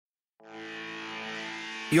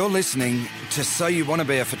You're listening to So You Want to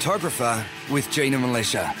Be a Photographer with Gina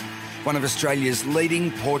Militia, one of Australia's leading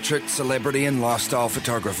portrait, celebrity and lifestyle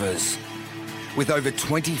photographers. With over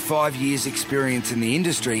 25 years experience in the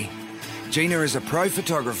industry, Gina is a pro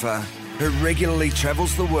photographer who regularly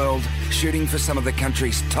travels the world shooting for some of the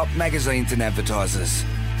country's top magazines and advertisers.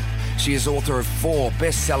 She is author of 4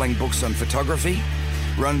 best-selling books on photography,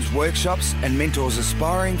 runs workshops and mentors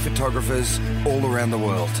aspiring photographers all around the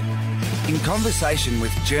world. In conversation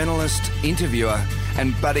with journalist, interviewer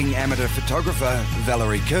and budding amateur photographer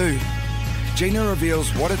Valerie Khoo, Gina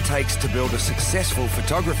reveals what it takes to build a successful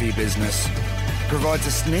photography business, provides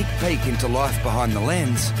a sneak peek into life behind the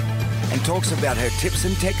lens, and talks about her tips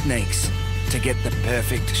and techniques to get the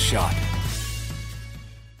perfect shot.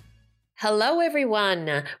 Hello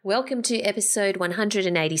everyone, welcome to episode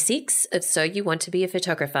 186 of So You Want to Be a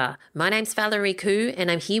Photographer. My name's Valerie Khoo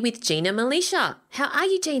and I'm here with Gina Militia. How are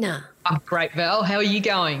you, Gina? I'm great, Val. How are you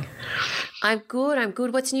going? I'm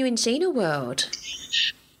good. What's new in Gina world?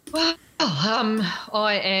 Well,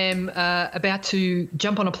 I am about to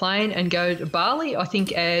jump on a plane and go to Bali. I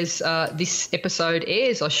think as this episode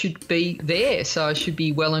airs, I should be there. So I should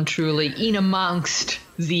be well and truly in amongst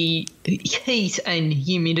the heat and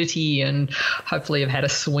humidity, and hopefully I've had a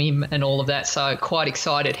swim and all of that. So quite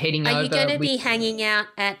excited heading over. Are you going to be hanging out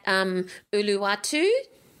at Uluwatu?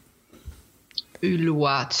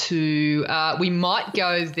 Uluwatu. We might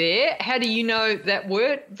go there. How do you know that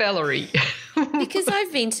word, Valerie? Because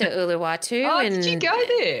I've been to Uluwatu. Oh, did you go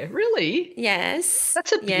there? Really? Yes.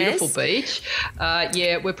 That's a beautiful beach.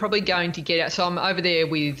 Yeah, we're probably going to get out. So I'm over there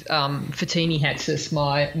with Fatini Hatsis,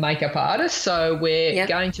 my makeup artist. So we're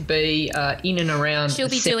going to be in and around. She'll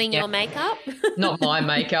be doing your makeup? Not my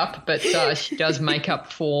makeup, but she does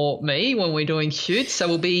makeup for me when we're doing shoots. So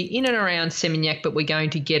we'll be in and around Seminyak, but we're going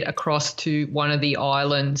to get across to one of the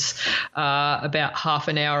islands about half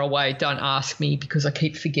an hour away. Don't ask me because I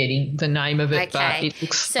keep forgetting the name of it. Okay. But it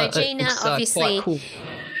looks, so Gina, obviously, quite cool.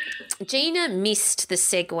 Gina missed the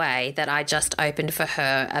segue that I just opened for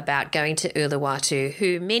her about going to Uluwatu,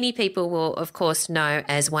 who many people will, of course, know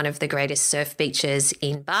as one of the greatest surf beaches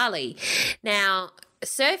in Bali. Now,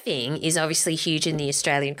 surfing is obviously huge in the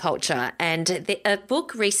Australian culture, and a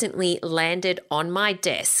book recently landed on my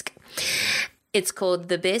desk. It's called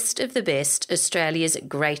The Best of the Best, Australia's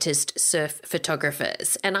Greatest Surf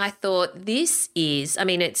Photographers. And I thought this is,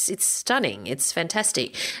 it's stunning. It's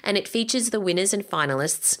fantastic. And it features the winners and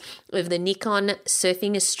finalists of the Nikon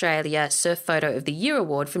Surfing Australia Surf Photo of the Year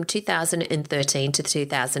Award from 2013 to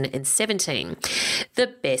 2017. The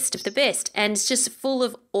best of the best. And it's just full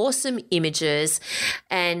of awesome images,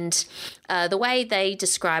 and the way they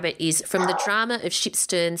describe it is from the drama of ship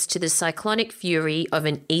sterns to the cyclonic fury of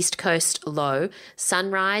an east coast low,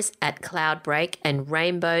 sunrise at Cloudbreak and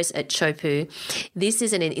rainbows at Chopu. This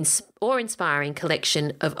is an awe-inspiring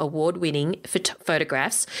collection of award-winning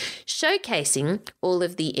photographs showcasing all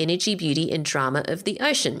of the energy, beauty and drama of the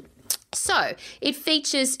ocean. So it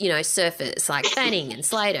features, surfers like Fanning and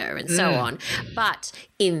Slater and so on. But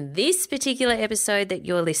in this particular episode that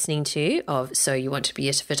you're listening to of So You Want to Be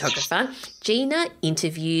a Photographer, Gina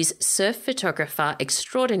interviews surf photographer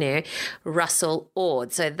extraordinaire Russell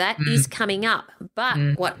Ord. So that is coming up.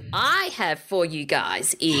 But what I have for you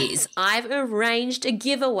guys is I've arranged a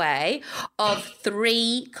giveaway of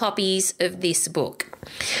 3 copies of this book.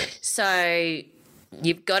 So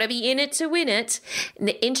you've got to be in it to win it. And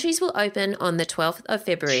the entries will open on the 12th of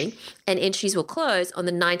February and entries will close on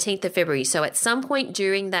the 19th of February. So at some point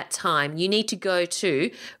during that time, you need to go to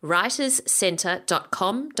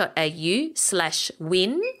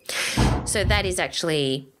writerscentre.com.au/win. So that is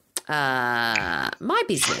actually my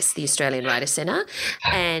business, the Australian Writers Centre,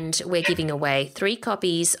 and we're giving away 3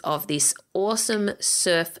 copies of this awesome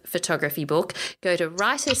surf photography book. Go to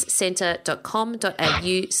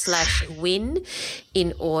writerscentre.com.au/win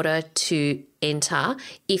in order to enter.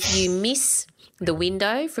 If you miss the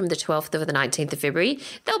window from the 12th to the 19th of February,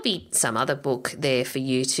 there'll be some other book there for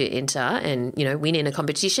you to enter and, win in a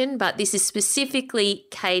competition. But this is specifically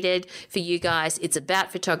catered for you guys. It's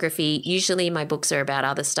about photography. Usually my books are about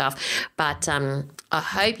other stuff. But I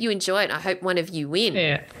hope you enjoy it. I hope one of you win.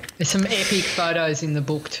 Yeah. There's some epic photos in the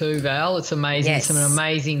book too, Val. It's amazing. Yes. Some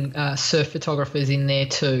amazing surf photographers in there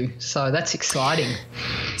too. So that's exciting.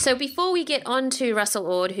 So before we get on to Russell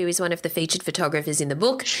Ord, who is one of the featured photographers in the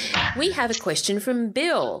book, we have a question from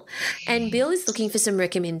Bill. And Bill is looking for some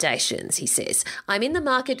recommendations. He says, I'm in the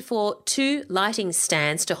market for 2 lighting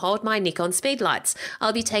stands to hold my Nikon speedlights.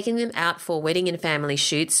 I'll be taking them out for wedding and family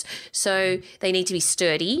shoots, so they need to be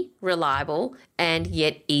sturdy, reliable, and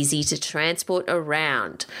yet easy to transport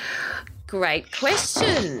around. Great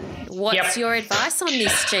question. What's your advice on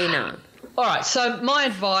this, Gina? All right, so my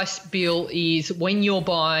advice, Bill, is when you're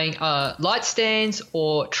buying light stands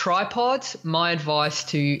or tripods, my advice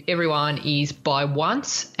to everyone is buy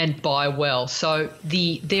once and buy well. So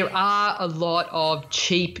there are a lot of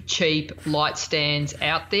cheap light stands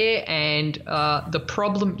out there, and the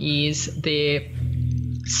problem is they're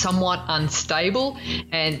somewhat unstable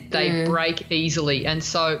and they break easily. And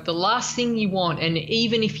so the last thing you want, and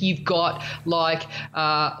even if you've got like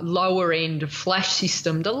lower end flash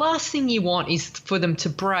system, the last thing you want is for them to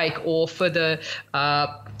break, or for the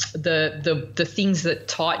things that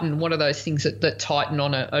tighten. What are those things that tighten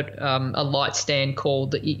on a light stand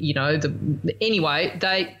called? Anyway,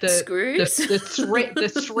 the screws. The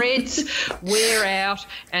threads wear out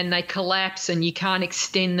and they collapse, and you can't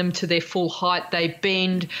extend them to their full height. They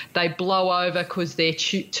bend, they blow over because they're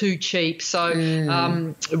too cheap. So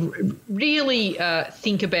really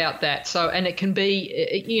think about that. So, and it can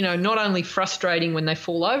be not only frustrating when they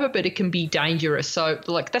fall over, but it can be dangerous. So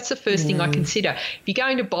like that's the first thing I consider. If you're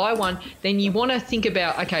going to buy one, then you want to think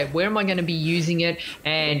about, okay, where am I going to be using it,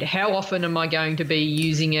 and how often am I going to be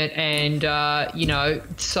using it, and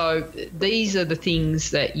so these are the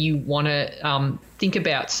things that you want to think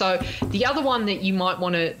about. So the other one that you might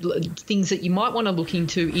want to look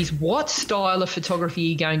into is what style of photography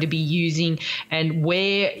you're going to be using, and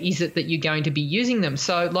where is it that you're going to be using them.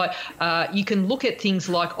 So like you can look at things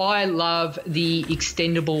like, I love the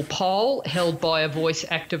extendable pole held by a voice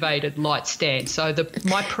activated light stand. So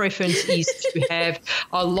my preference is to have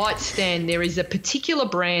a light stand. There is a particular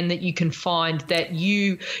brand that you can find that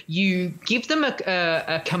you give them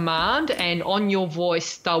a command, and on your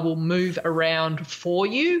voice they will move around for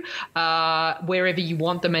you wherever you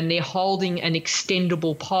want them, and they're holding an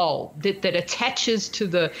extendable pole that attaches to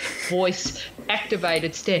the voice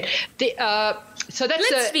activated stand. So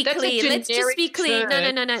let's be clear. Let's just be clear.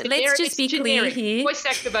 No. Let's just be clear here. Voice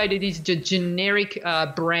activated is the generic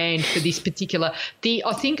brand for this particular.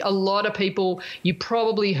 I think a lot of people, you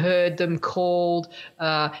probably heard them called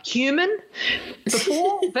Human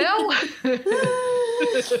before, Val.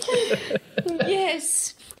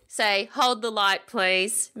 Yes. Say, hold the light,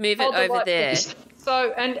 please. Move it over there. Please.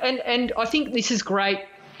 So, and I think this is great.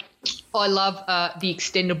 I love the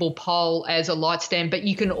extendable pole as a light stand, but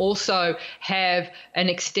you can also have an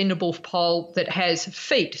extendable pole that has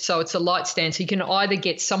feet. So it's a light stand. So you can either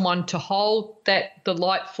get someone to hold the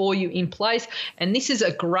light for you in place, and this is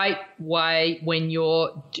a great way when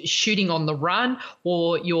you're shooting on the run,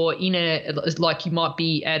 or you're like you might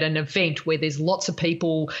be at an event where there's lots of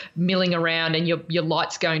people milling around and your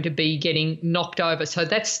light's going to be getting knocked over. So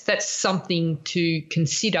that's something to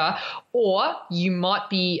consider. Or you might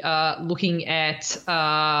be looking at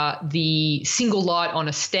the single light on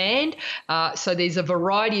a stand. So there's a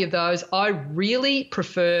variety of those. I really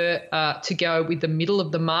prefer to go with the middle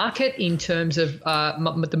of the market in terms of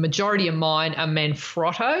the majority of mine are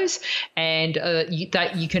Manfrottos, and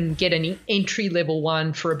you can get an entry-level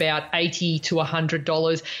one for about $80 to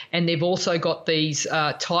 $100, and they've also got these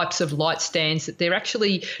types of light stands that they're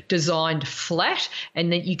actually designed flat,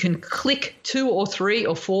 and then you can click 2 or 3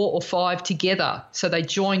 or 4 or 5 together. So they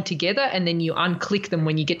join together, and then you unclick them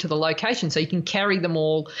when you get to the location. So you can carry them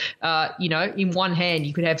all, in one hand.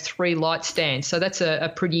 You could have 3 light stands. So that's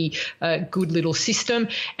a pretty good little system.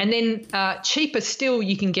 And then cheaper still,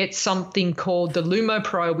 you can get something called the Lumo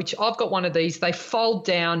Pro, which I've got one of these. They fold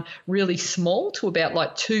down really small to about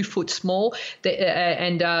like 2 foot small,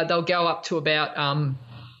 and they'll go up to about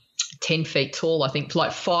 10 feet tall, I think,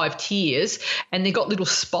 like 5 tiers, and they've got little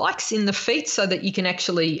spikes in the feet so that you can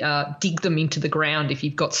actually dig them into the ground if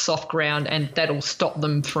you've got soft ground, and that'll stop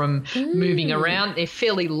them from moving around. They're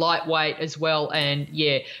fairly lightweight as well, and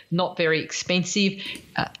not very expensive.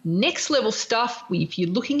 Next level stuff, if you're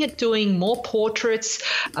looking at doing more portraits,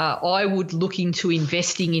 I would look into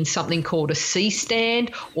investing in something called a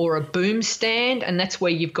C-stand or a boom stand, and that's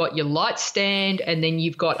where you've got your light stand and then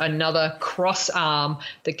you've got another cross arm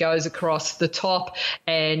that goes across the top,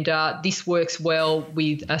 and this works well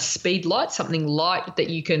with a speed light, something light that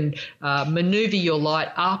you can maneuver your light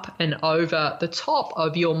up and over the top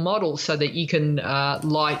of your model so that you can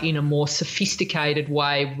light in a more sophisticated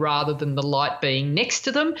way rather than the light being next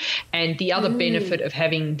to them. And the other benefit of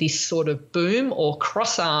having this sort of boom or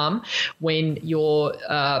cross arm when you're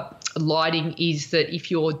lighting is that if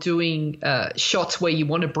you're doing shots where you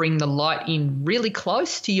want to bring the light in really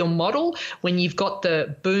close to your model, when you've got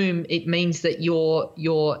the boom, it means that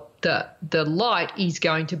your the light is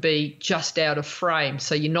going to be just out of frame.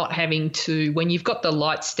 So you're not having to, when you've got the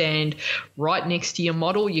light stand right next to your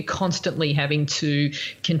model, you're constantly having to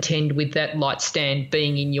contend with that light stand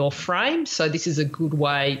being in your frame. So this is a good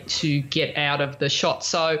way to get out of the shot.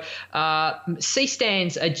 So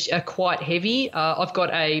C-stands are quite heavy. I've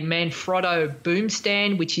got a Manfrotto boom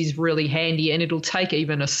stand, which is really handy, and it'll take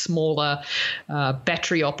even a smaller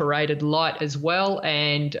battery-operated light as well.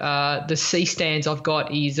 And the C-stands I've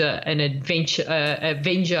got is an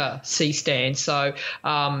Avenger C-stand, so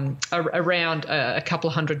around a couple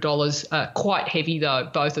of $100, quite heavy though,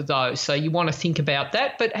 both of those. So you want to think about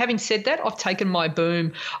that. But having said that, I've taken my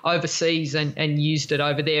boom overseas and used it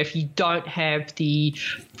over there. If you don't have the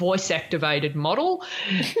voice-activated model,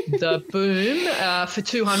 the boom, for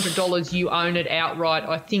 $200 you own it outright.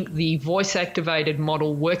 I think the voice-activated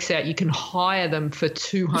model works out, you can hire them for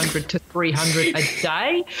 $200 to $300 a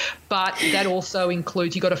day, but that also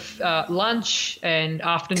includes, you've got a lunch and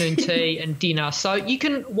afternoon tea and dinner, so you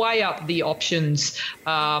can weigh up the options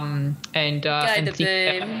and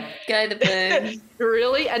Go the boom.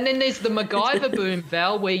 Really? And then there's the MacGyver boom,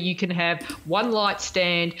 Val, where you can have one light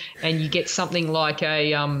stand and you get something like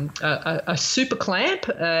a super clamp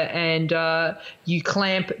and you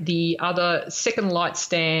clamp the other second light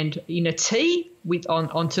stand in a T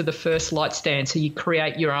onto the first light stand. So you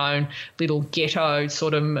create your own little ghetto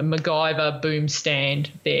sort of MacGyver boom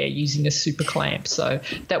stand there using a super clamp. So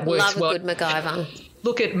that works well. Love a good MacGyver.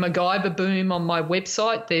 Look at MacGyver boom on my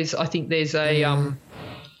website. I think there's a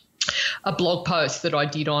blog post that I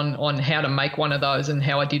did on how to make one of those and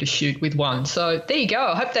how I did a shoot with one. So there you go.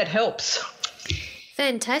 I hope that helps.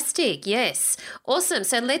 Fantastic. Yes. Awesome.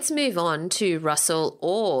 So let's move on to Russell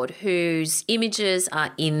Ord, whose images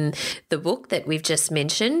are in the book that we've just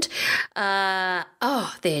mentioned.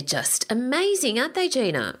 They're just amazing, aren't they,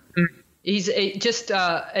 Gina? He's just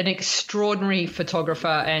an extraordinary photographer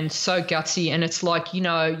and so gutsy. And it's like,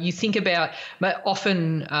 you think about,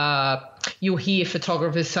 often you'll hear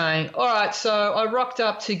photographers saying, all right, so I rocked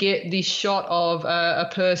up to get this shot of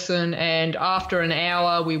a person and after an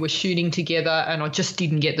hour we were shooting together and I just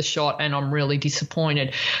didn't get the shot and I'm really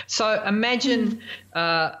disappointed. So imagine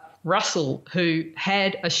Russell, who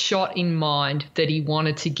had a shot in mind that he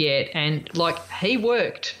wanted to get, and he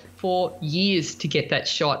worked for years to get that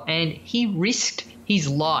shot and he risked his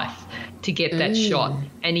life to get that shot,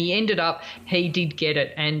 and he did get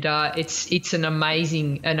it, and it's an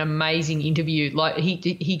amazing interview. Like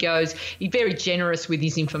he's very generous with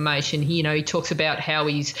his information. He talks about how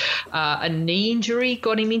he's a knee injury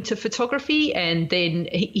got him into photography, and then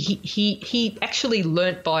he actually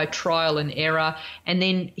learnt by trial and error, and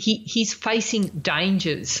then he's facing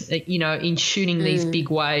dangers in shooting these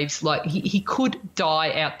big waves. Like he could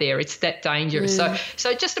die out there. It's that dangerous. So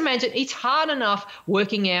just imagine, it's hard enough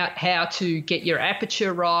working out how to get your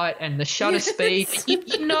aperture right and the shutter speed,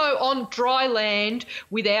 on dry land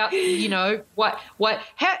without, how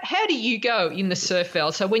do you go in the surf,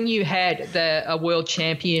 Val? So when you had a world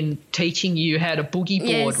champion teaching you how to boogie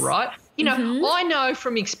board, right? I know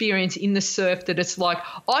from experience in the surf that it's like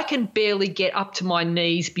I can barely get up to my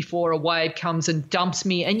knees before a wave comes and dumps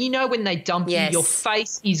me. And when they dump you, your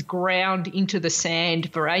face is ground into the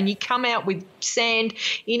sand, and you come out with sand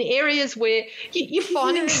in areas where you're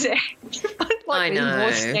finding sand.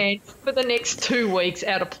 More sand for the next 2 weeks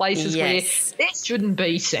out of places where there shouldn't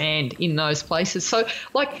be sand in those places. So,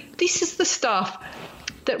 this is the stuff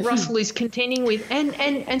that Russell is contending with,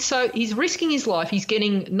 and so he's risking his life. He's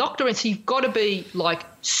getting knocked around. So you've got to be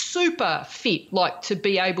super fit, to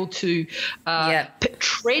be able to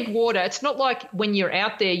tread water. It's not like when you're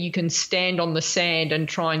out there you can stand on the sand and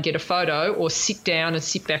try and get a photo or sit down and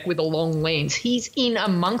sit back with a long lens. He's in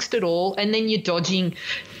amongst it all, and then you're dodging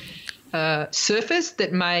surfers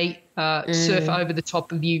that may surf over the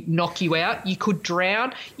top of you, knock you out. You could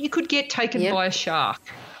drown. You could get taken by a shark.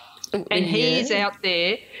 And he is out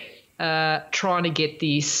there trying to get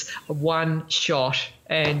this one shot,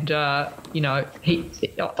 and he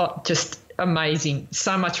just amazing.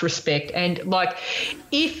 So much respect. And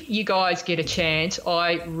if you guys get a chance,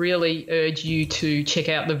 I really urge you to check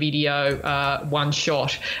out the video One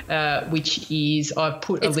Shot, which is, I've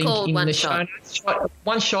put a link in the show notes.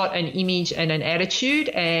 One Shot, an image and an attitude,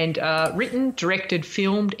 and written, directed,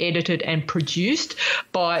 filmed, edited and produced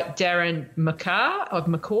by Darren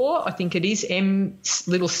McCaw, I think it is, MCCAGH.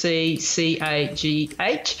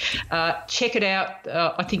 Check it out.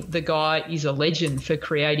 I think the guy is a legend for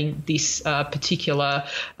creating this particular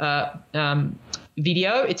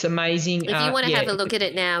video. It's amazing. If you want to have a look at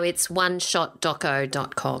it now, it's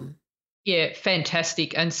oneshotdoco.com. Yeah,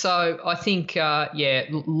 fantastic. And so I think,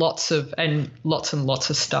 lots and lots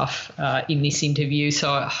of stuff in this interview.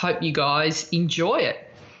 So I hope you guys enjoy it.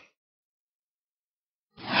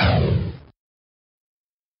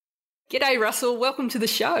 G'day, Russell. Welcome to the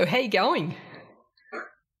show. How you going?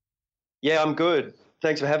 Yeah, I'm good.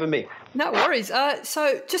 Thanks for having me. No worries.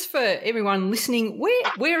 So just for everyone listening,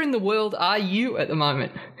 where in the world are you at the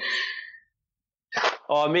moment?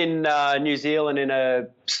 I'm in New Zealand in a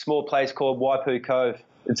small place called Waipu Cove.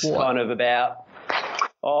 It's kind of about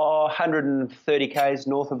 130 k's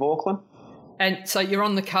north of Auckland. And so you're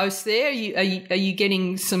on the coast there. Are you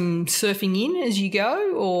getting some surfing in as you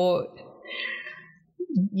go, or?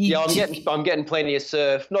 I'm getting plenty of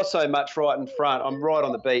surf. Not so much right in front. I'm right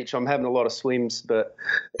on the beach. I'm having a lot of swims, but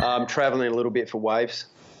I'm travelling a little bit for waves.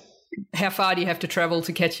 How far do you have to travel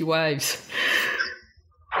to catch your waves?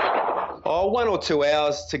 1 or 2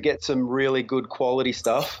 hours to get some really good quality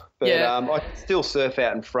stuff. But I can still surf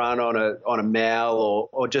out in front on a mal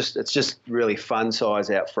or just it's just really fun size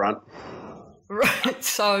out front. Right.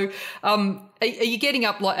 So, are you getting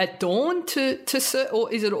up like at dawn to surf,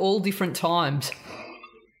 or is it all different times?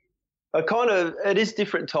 It is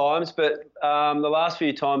different times, but the last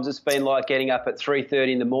few times it's been like getting up at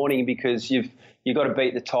 3:30 in the morning because you've got to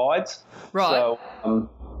beat the tides. Right. So,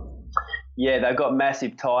 they've got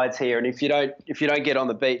massive tides here, and if you don't get on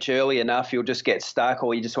the beach early enough, you'll just get stuck,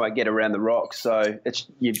 or you just won't get around the rocks. So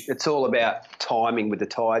it's all about timing with the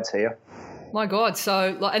tides here. My God!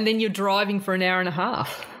 So, and then you're driving for an hour and a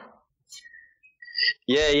half.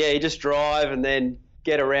 Yeah. You just drive and then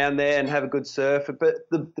get around there and have a good surf. But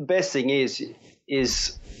the best thing is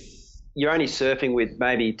you're only surfing with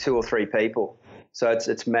maybe 2 or 3 people, so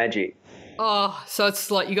it's magic. Oh, so it's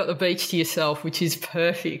like you got the beach to yourself, which is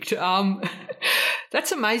perfect.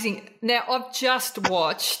 That's amazing. Now, I've just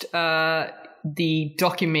watched the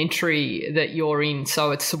documentary that you're in.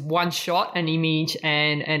 So it's one shot, an image,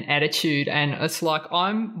 and an attitude. And it's like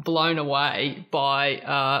I'm blown away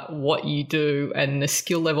by what you do and the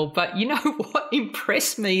skill level. But you know what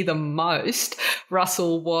impressed me the most,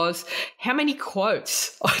 Russell, was how many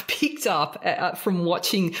quotes I picked up from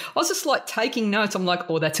watching. I was just like taking notes. I'm like,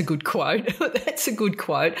 oh, that's a good quote. That's a good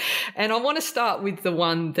quote. And I want to start with the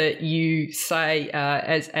one that you say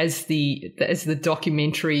as the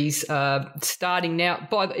documentary's starting now.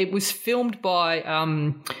 It was filmed by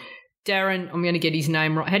Darren. I'm going to get his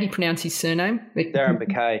name right. How do you pronounce his surname? Darren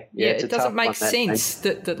McKay. Yeah, it doesn't make sense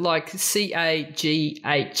that like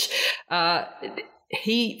CAGH.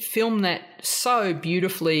 He filmed that so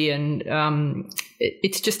beautifully, and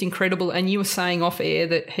it's just incredible. And you were saying off air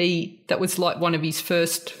that was like one of his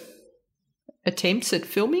first attempts at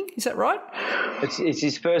filming. Is that right? It's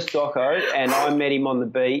his first doco, and I met him on the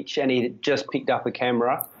beach, and he had just picked up a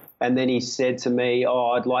camera. And then he said to me,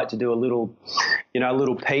 I'd like to do a little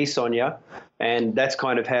piece on you. And that's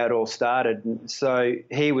kind of how it all started. And so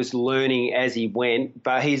he was learning as he went,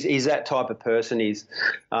 but he's that type of person. He's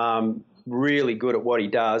really good at what he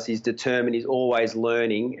does. He's determined. He's always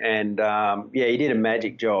learning. And, he did a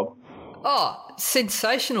magic job. Oh,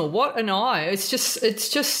 sensational. What an eye. It's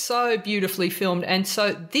just so beautifully filmed. And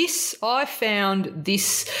so I found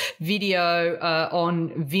this video on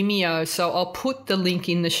Vimeo, so I'll put the link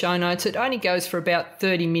in the show notes. It only goes for about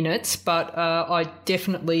 30 minutes, but I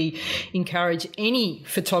definitely encourage any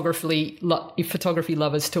photography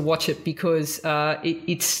lovers to watch it because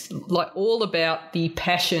it's like all about the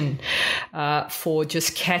passion for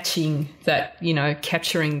just capturing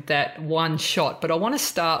that one shot. But I want to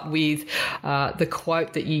start with the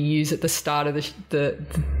quote that you use at the start of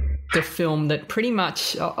the film that pretty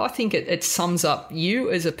much, I think it sums up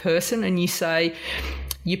you as a person, and you say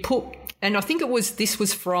and I think this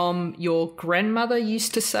was from your grandmother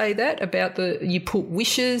used to say that about you put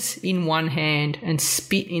wishes in one hand and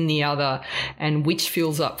spit in the other, and which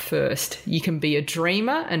fills up first. You can be a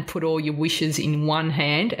dreamer and put all your wishes in one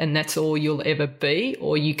hand and that's all you'll ever be,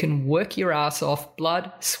 or you can work your ass off,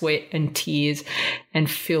 blood, sweat and tears, and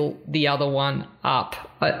fill the other one up.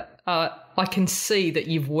 I can see that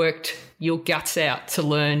you've worked your guts out to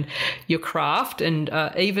learn your craft and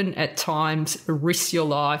even at times risk your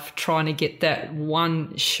life trying to get that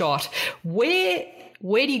one shot. Where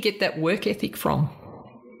do you get that work ethic from?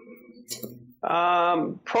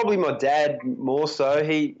 Probably my dad more so.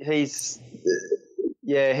 He's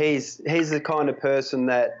the kind of person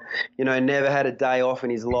that, never had a day off in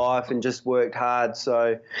his life and just worked hard.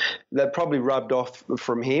 So that probably rubbed off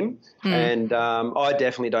from him. And I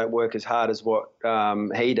definitely don't work as hard as what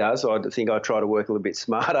he does. I think I try to work a little bit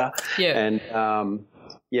smarter. Yeah. And,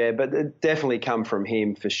 but it definitely come from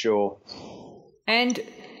him for sure. And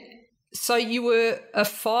so you were a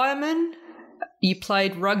fireman You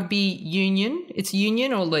played rugby union. It's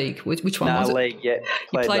union or league? Which one was it? League, yeah.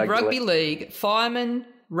 You played rugby league, fireman,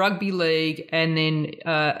 rugby league, and then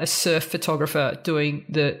a surf photographer doing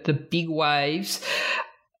the big waves.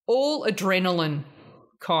 All adrenaline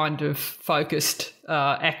kind of focused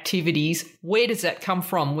activities. Where does that come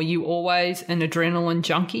from? Were you always an adrenaline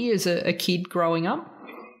junkie as a kid growing up?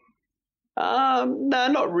 No,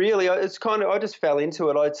 not really. It's kind of, I just fell into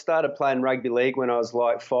it. I started playing rugby league when I was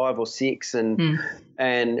like 5 or 6, and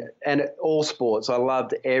all sports. I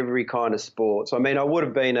loved every kind of sports. I mean, I would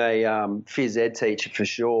have been a phys ed teacher for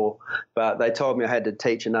sure, but they told me I had to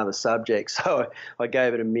teach another subject, so I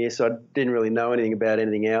gave it a miss. I didn't really know anything about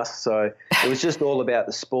anything else, so it was just all about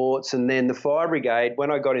the sports. And then the fire brigade. When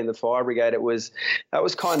I got in the fire brigade, that was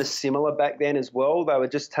kind of similar back then as well. They were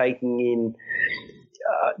just taking in.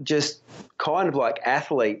 Just kind of like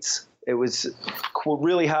athletes. It was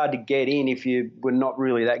really hard to get in if you were not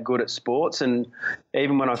really that good at sports. And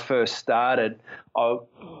even when I first started, I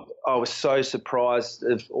was so surprised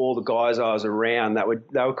of all the guys I was around. They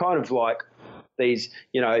were kind of like these,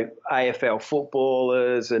 AFL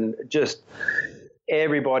footballers, and just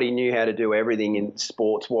everybody knew how to do everything in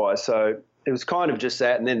sports-wise. So it was kind of just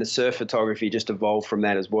that, and then the surf photography just evolved from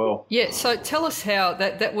that as well. Yeah, so tell us how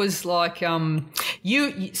that was like.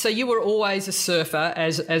 So you were always a surfer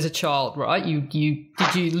as a child, right? Did you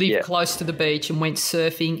live close to the beach and went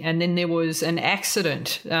surfing, and then there was an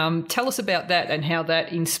accident. Tell us about that and how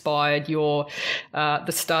that inspired the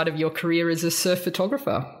start of your career as a surf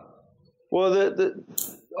photographer. Well,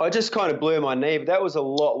 I just kind of blew my knee, but that was a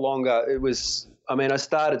lot longer. I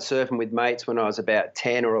started surfing with mates when I was about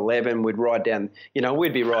 10 or 11. We'd ride down,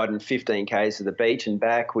 we'd be riding 15 Ks to the beach and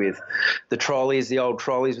back with the old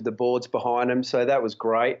trolleys with the boards behind them. So that was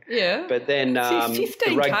great. Yeah. But then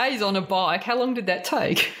 15 Ks on a bike, how long did that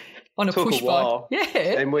take? On a push bike? Took a while. Yeah.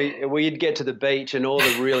 And we'd get to the beach and all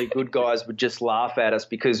the really good guys would just laugh at us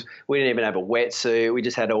because we didn't even have a wetsuit. We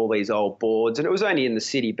just had all these old boards, and it was only in the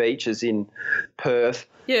city beaches in Perth.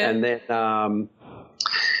 Yeah.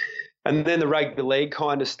 And then the rugby league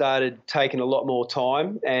kind of started taking a lot more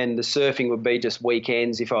time, and the surfing would be just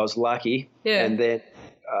weekends if I was lucky. Yeah. And then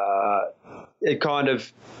it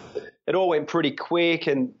all went pretty quick,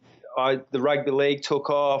 and the rugby league took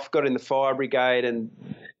off, got in the fire brigade, and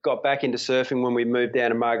got back into surfing when we moved down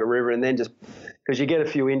to Margaret River. And then just because you get a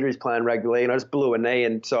few injuries playing rugby league, and I just blew a knee,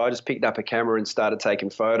 and so I just picked up a camera and started taking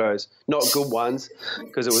photos. Not good ones,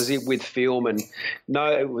 because it was with film, and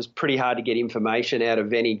it was pretty hard to get information out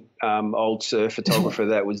of any old surf photographer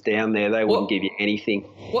that was down there. They wouldn't give you anything.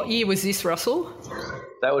 What year was this, Russell?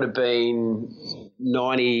 That would have been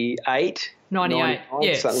 98. 98,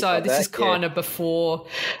 yeah. So like this that. is kind of before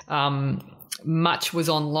much was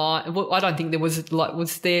online. Well, I don't think there was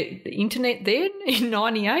was there the internet then in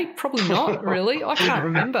 98? Probably not really. I can't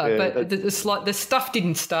remember. But the stuff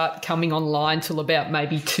didn't start coming online till about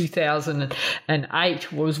maybe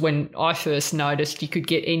 2008 was when I first noticed you could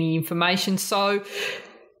get any information. So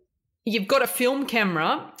you've got a film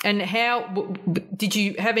camera, and how did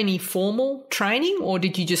you have any formal training, or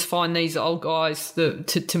did you just find these old guys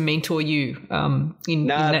to mentor you in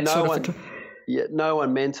that sort of? Yeah, no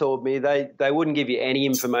one mentored me. They wouldn't give you any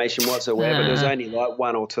information whatsoever. There was only like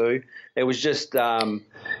one or two. It was just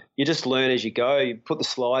you just learn as you go. You put the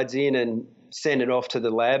slides in and send it off to the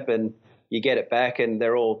lab, and you get it back, and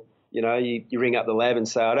they're all, you ring up the lab and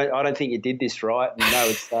say, I don't think you did this right, and they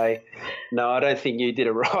would say, no, I don't think you did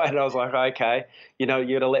it right. And I was like, okay, you got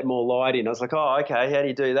to let more light in. I was like, oh, okay, how do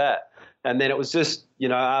you do that? And then it was just,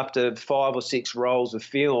 after 5 or 6 rolls of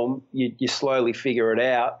film, you slowly figure it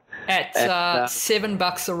out. At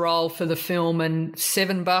 $7 a roll for the film and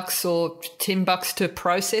 $7 or $10 to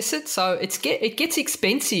process it. So it gets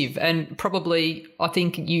expensive, and probably I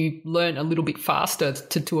think you learn a little bit faster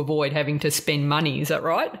to avoid having to spend money. Is that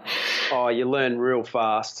right? Oh, you learn real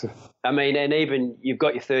fast. I mean, and even you've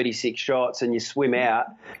got your 36 shots and you swim out,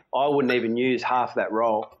 I wouldn't even use half that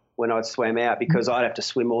roll when I'd swim out, because I'd have to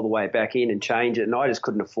swim all the way back in and change it, and I just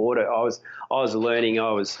couldn't afford it. I was learning.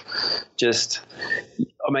 The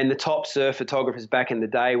top surf photographers back in the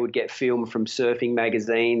day would get film from surfing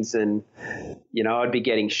magazines, and I'd be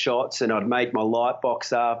getting shots, and I'd make my light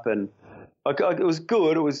box up, and it was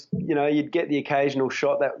good. It was, you'd get the occasional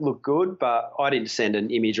shot that looked good, but I didn't send an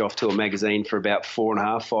image off to a magazine for about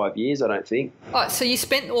 4.5, 5 years, I don't think. Oh, so you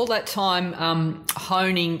spent all that time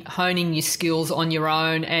honing your skills on your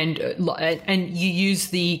own, and you use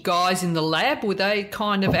the guys in the lab. Were they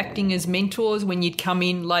kind of acting as mentors when you'd come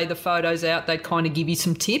in, lay the photos out? They'd kind of give you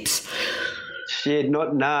some tips. Shit,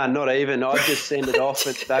 not even. I'd just send it off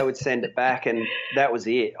and they would send it back and that was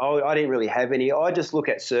it. I didn't really have any. I just look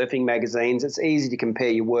at surfing magazines. It's easy to compare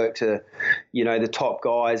your work to, the top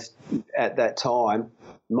guys at that time.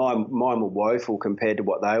 Mine were woeful compared to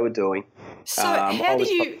what they were doing. So how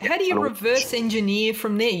do you reverse engineer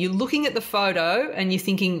from there? You're looking at the photo and you're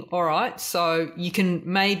thinking, all right, so you can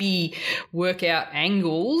maybe work out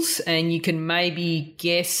angles and you can maybe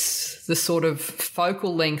guess the sort of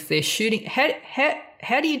focal length they're shooting.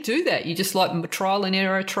 How do you do that? You just like trial and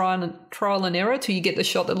error till you get the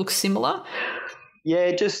shot that looks similar?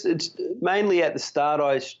 Yeah, it's mainly at the start.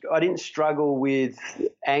 I didn't struggle with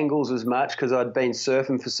angles as much because I'd been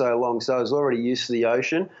surfing for so long, so I was already used to the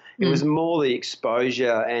ocean. It was more the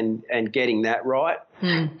exposure and getting that right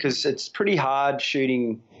because it's pretty hard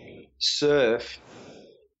shooting surf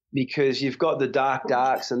because you've got the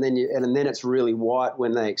darks and then it's really white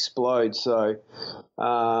when they explode. So.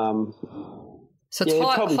 So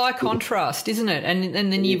it's high contrast, isn't it? And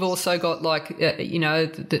then you've also got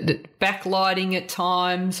the backlighting at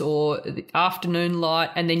times or the afternoon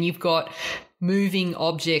light, and then you've got moving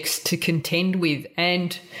objects to contend with.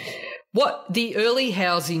 And what the early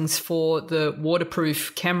housings for the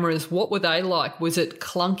waterproof cameras, what were they like? Was it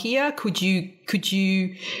clunkier? Could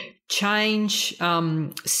you change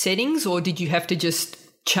settings, or did you have to just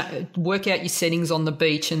work out your settings on the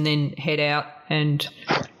beach and then head out and?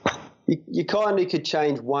 You kind of could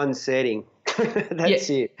change one setting. That's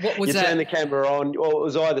it. What was that? You turn the camera on, or it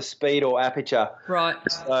was either speed or aperture. Right.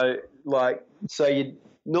 So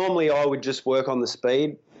normally I would just work on the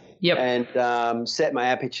speed. Yep. And set my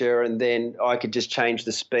aperture, and then I could just change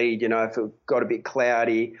the speed. If it got a bit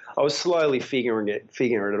cloudy, I was slowly figuring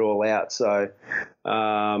it all out. So,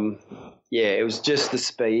 it was just the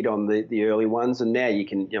speed on the early ones, and now you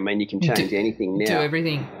can change anything now. Do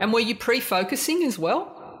everything. And were you pre-focusing as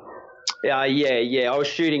well? Yeah. I was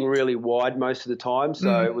shooting really wide most of the time,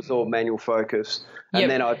 so it was all manual focus,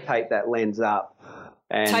 and then I'd tape that lens up.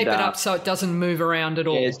 And, tape it up so it doesn't move around at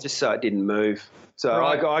all. Yeah, it's just so it didn't move. So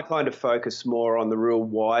right. I kind of focus more on the real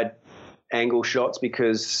wide angle shots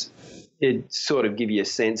because it sort of give you a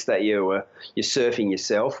sense that you're surfing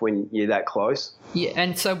yourself when you're that close. Yeah,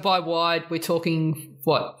 and so by wide we're talking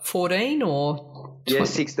what, 14 or 20? Yeah,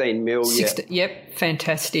 16 mil. 16, yeah. Yep,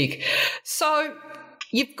 fantastic. So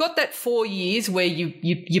you've got that 4 years where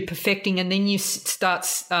you're perfecting, and then you start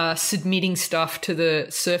submitting stuff to the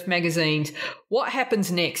surf magazines. What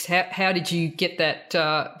happens next? How did you get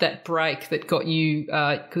that break that got you?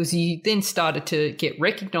 Because you then started to get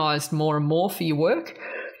recognised more and more for your work.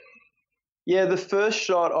 Yeah, the first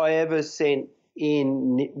shot I ever sent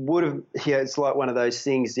in would have. Yeah, it's like one of those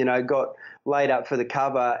things. Got laid up for the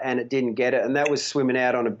cover and it didn't get it, and that was swimming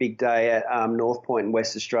out on a big day at North Point in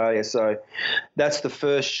West Australia. So that's the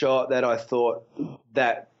first shot that I thought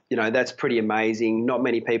that that's pretty amazing. Not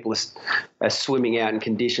many people are swimming out in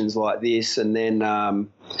conditions like this. And then and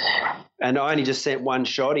I only just sent one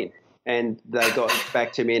shot in, and they got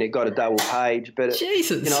back to me and it got a double page. But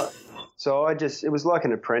Jesus, so it was like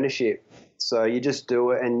an apprenticeship. So you just do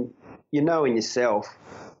it, and in yourself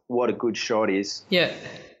what a good shot is. Yeah.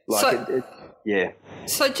 Yeah.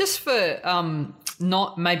 So just for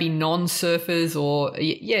not maybe non-surfers or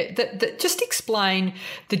just explain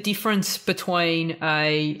the difference between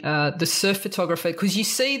the surf photographer, because you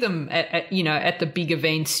see them at the big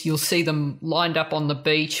events. You'll see them lined up on the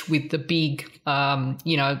beach with the big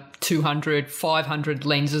 200, 500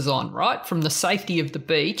 lenses on, right, from the safety of the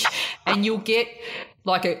beach, and you'll get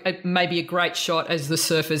like maybe a great shot as the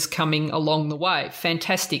surfer's coming along the wave.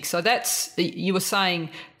 Fantastic. So you were saying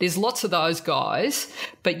there's lots of those guys,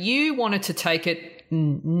 but you wanted to take it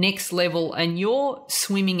next level, and you're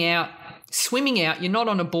swimming out. You're not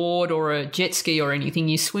on a board or a jet ski or anything.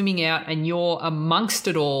 You're swimming out and you're amongst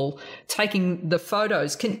it all, taking the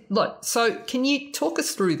photos. Can you talk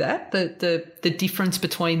us through that, the difference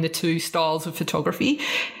between the two styles of photography?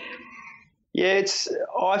 Yeah,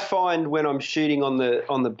 I find when I'm shooting on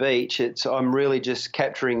the beach, I'm really just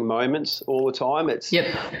capturing moments all the time. I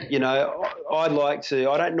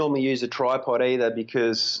don't normally use a tripod either,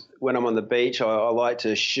 because when I'm on the beach, I like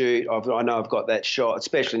to shoot. I know I've got that shot,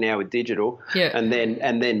 especially now with digital, and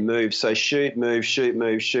then move. So shoot, move, shoot,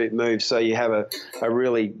 move, shoot, move. So you have a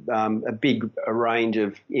really a big range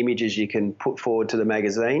of images you can put forward to the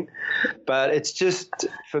magazine. But it's just,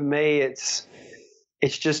 for me, it's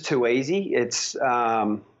just too easy. It's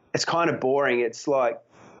kind of boring. It's like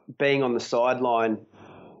being on the sideline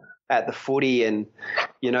at the footy and,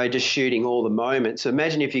 you know, just shooting all the moments. So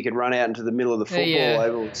imagine if you could run out into the middle of the football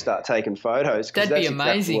oval and start taking photos. That'd be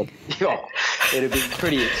amazing. It'd be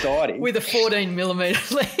pretty exciting. With a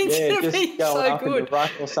 14mm lens. Yeah, it'd just be going so up good. in the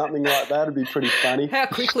ruck or something like that would be pretty funny. How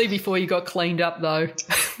quickly before you got cleaned up, though.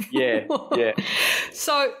 Yeah.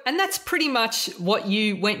 So, and that's pretty much what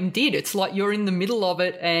you went and did. It's like you're in the middle of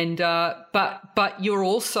it, and but you're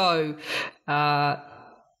also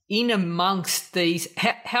in amongst these.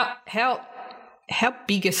 How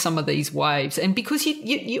big are some of these waves? And because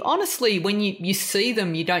you honestly, when you see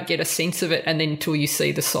them, you don't get a sense of it, and then until you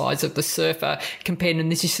see the size of the surfer compared,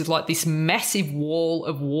 and this is like this massive wall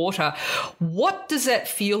of water. What does that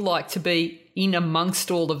feel like to be in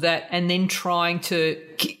amongst all of that, and then trying to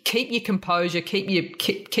keep your composure,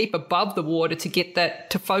 keep above the water to get that,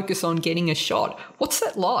 to focus on getting a shot? What's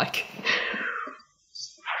that like?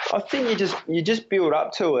 I think you just build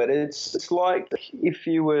up to it. It's like if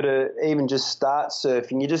you were to even just start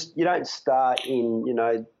surfing, you don't start in, you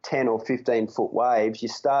know, 10 or 15 foot waves. You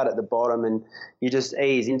start at the bottom and you just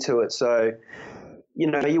ease into it. So, you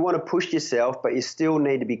know, you want to push yourself, but you still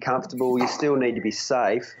need to be comfortable. You still need to be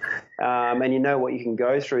safe, and you know what you can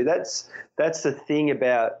go through. That's the thing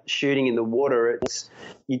about shooting in the water.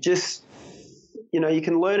 You know, you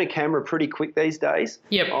can learn a camera pretty quick these days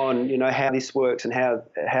on, you know, how this works and how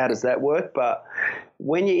does that work. But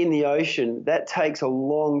when you're in the ocean, that takes a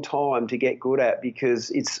long time to get good at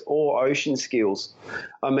because it's all ocean skills.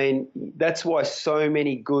 I mean, that's why so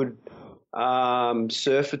many good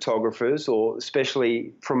surf photographers, or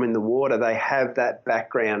especially from in the water, they have that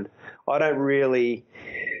background. When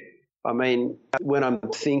I'm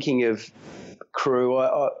thinking of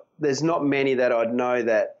crew, there's not many that I'd know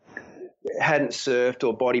that hadn't surfed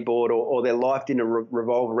or bodyboard or their life didn't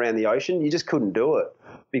revolve around the ocean. You just couldn't do it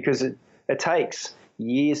because it takes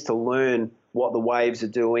years to learn what the waves are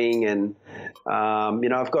doing. And, you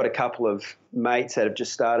know, I've got a couple of mates that have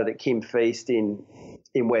just started at Kim Feast in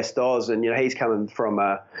West Oz, and, you know, he's coming from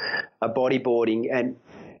a bodyboarding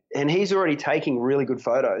and he's already taking really good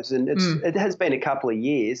photos, and it has been a couple of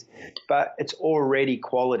years, but it's already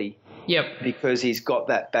quality. Yep. Because he's got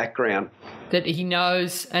that background. That he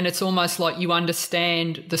knows, and it's almost like you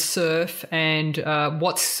understand the surf and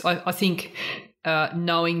I think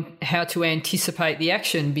knowing how to anticipate the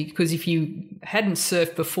action, because if you hadn't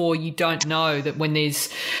surfed before, you don't know that when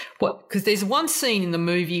because there's one scene in the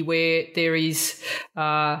movie where there is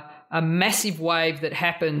a massive wave that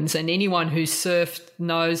happens, and anyone who's surfed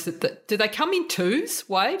knows that do they come in twos,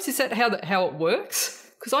 waves? Is that how it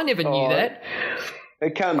works? Because I never knew that.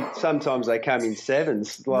 Sometimes they come in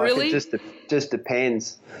sevens. Like, really? It just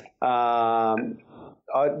depends.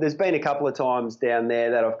 There's been a couple of times down there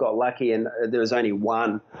that I've got lucky and there was only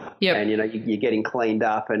one. Yep. And, you know, you're getting cleaned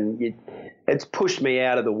up and it's pushed me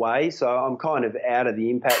out of the way, so I'm kind of out of the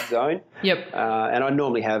impact zone. Yep. And I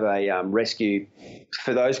normally have a rescue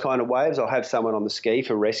for those kind of waves. I'll have someone on the ski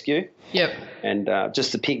for rescue. Yep. And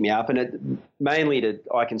just to pick me up, and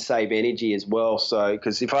I can save energy as well. So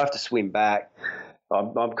because if I have to swim back,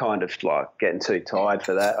 I'm kind of like getting too tired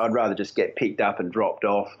for that. I'd rather just get picked up and dropped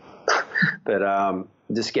off. But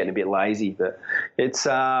just getting a bit lazy. But it's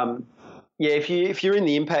if you're in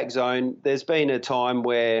the impact zone, there's been a time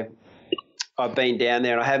where I've been down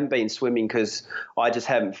there and I haven't been swimming because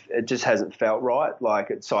it just hasn't felt right.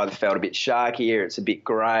 Like it's either felt a bit sharky or it's a bit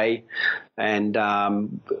grey. And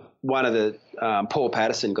one of the Paul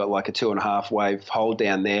Patterson got like a 2.5 wave hold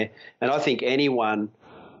down there, and I think anyone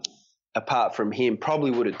apart from him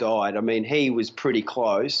probably would have died. I mean, he was pretty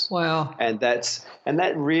close. Wow. And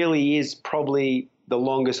that really is probably the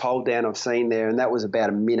longest hold down I've seen there, and that was about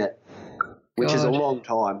a minute, which is a long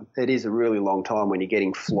time. It is a really long time when you're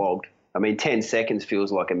getting flogged. I mean, 10 seconds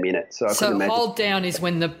feels like a minute. So I couldn't imagine. Hold down is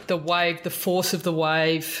when the force of the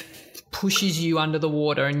wave pushes you under the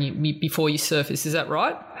water and before you surface. Is that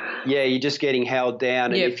right? Yeah, you're just getting held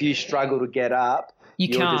down, and if you struggle to get up,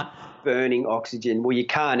 you're can't. Just burning oxygen. Well, you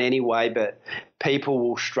can't anyway, but people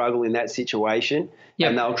will struggle in that situation,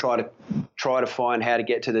 and they'll try to find how to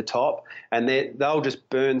get to the top, and they'll just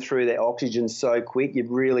burn through their oxygen so quick. You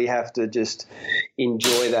really have to just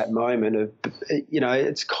enjoy that moment of, you know,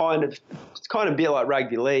 it's kind of a bit like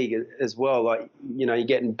rugby league as well. Like, you know, you're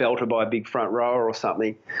getting belted by a big front rower or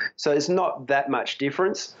something. So it's not that much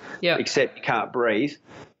difference, except you can't breathe.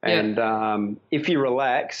 And if you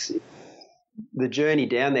relax, the journey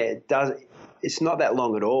down there it's not that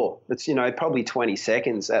long at all. It's, you know, probably 20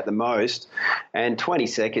 seconds at the most, and 20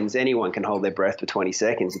 seconds, anyone can hold their breath for 20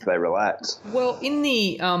 seconds if they relax. Well, in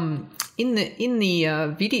the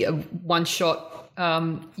video one shot,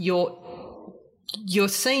 you're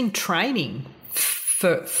seeing training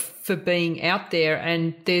for being out there.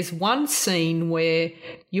 And there's one scene where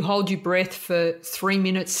you hold your breath for 3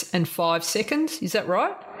 minutes and 5 seconds. Is that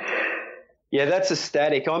right? Yeah, that's a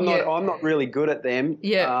static. I'm not really good at them.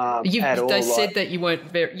 Yeah, at all. They said that you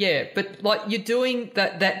weren't very. Yeah, but like you're doing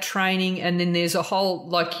that training, and then there's a whole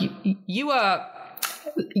like you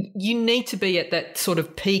need to be at that sort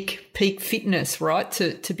of peak fitness, right?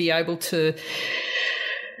 To be able to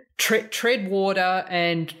tread water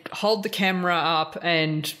and hold the camera up,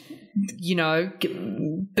 and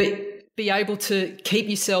be able to keep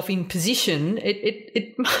yourself in position.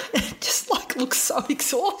 It just like looks so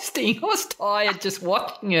exhausting. I was tired just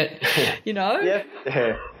watching it, Yeah.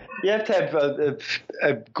 You have to have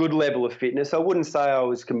a good level of fitness. I wouldn't say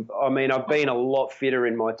I've been a lot fitter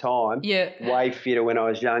in my time. Yeah. Way fitter when I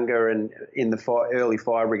was younger and in the early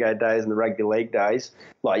fire brigade days and the rugby league days.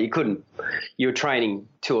 Like you were training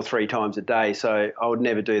 2 or 3 times a day, so I would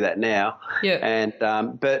never do that now. Yeah. And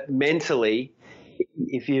but mentally,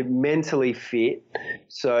 if you're mentally fit,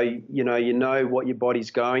 so you know what your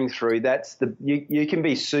body's going through, you can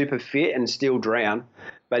be super fit and still drown.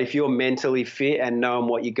 But if you're mentally fit and knowing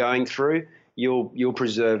what you're going through, you'll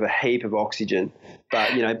preserve a heap of oxygen.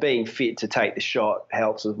 But being fit to take the shot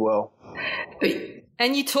helps as well.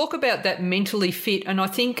 And you talk about that mentally fit, and I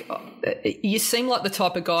think you seem like the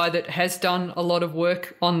type of guy that has done a lot of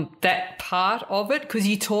work on that part of it, because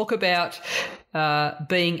you talk about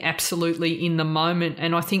being absolutely in the moment.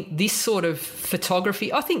 And I think this sort of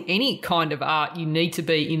photography, I think any kind of art, you need to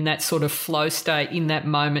be in that sort of flow state in that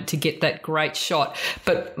moment to get that great shot.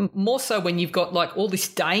 But more so when you've got like all this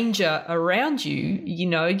danger around you,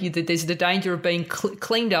 there's the danger of being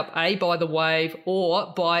cleaned up, by the wave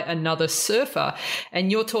or by another surfer. And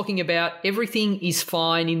you're talking about everything is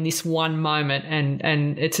fine in this one moment,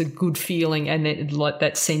 and it's a good feeling, and like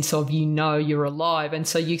that sense of you're alive, and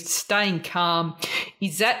so you're staying calm.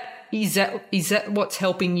 Is that what's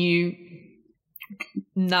helping you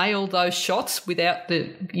nail those shots without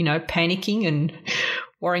the panicking and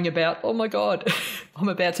worrying about, oh my God, I'm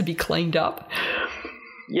about to be cleaned up?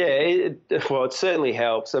 Yeah, it certainly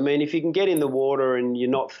helps. I mean, if you can get in the water and you're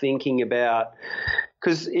not thinking about,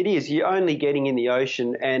 because you're only getting in the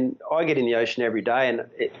ocean, and I get in the ocean every day and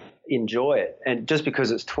enjoy it. And just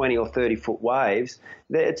because it's 20 or 30 foot waves,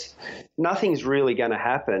 nothing's really going to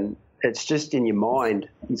happen. It's just in your mind.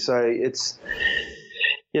 So it's,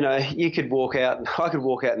 you could walk out. I could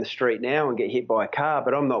walk out in the street now and get hit by a car,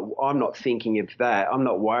 but I'm not thinking of that. I'm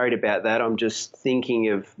not worried about that. I'm just thinking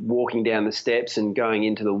of walking down the steps and going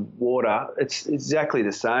into the water. It's exactly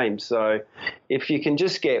the same. So if you can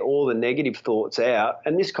just get all the negative thoughts out,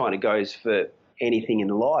 and this kind of goes for anything in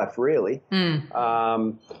life, really,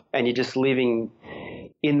 and you're just living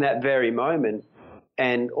in that very moment,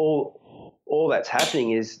 and all that's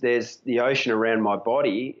happening is there's the ocean around my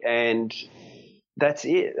body, and that's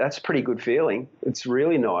it. That's a pretty good feeling. It's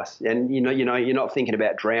really nice. And you're not thinking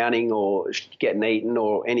about drowning or getting eaten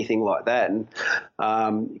or anything like that. And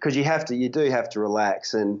because you do have to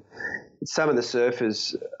relax, and some of the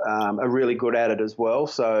surfers are really good at it as well.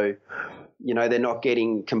 So they're not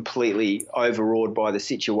getting completely overawed by the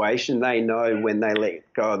situation. They know when they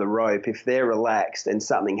let go of the rope, if they're relaxed and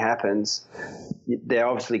something happens, they're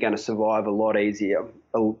obviously going to survive a lot easier,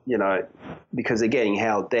 because they're getting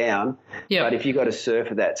held down. Yeah. But if you've got a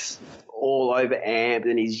surfer that's all over amped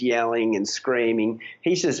and he's yelling and screaming,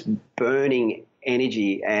 he's just burning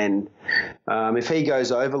energy. And if he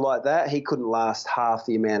goes over like that, he couldn't last half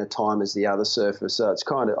the amount of time as the other surfer. So it's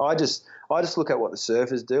kind of, I just look at what the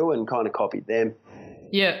surfers do and kind of copy them.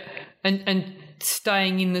 Yeah, and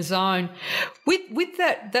staying in the zone. With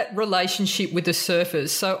that relationship with the surfers,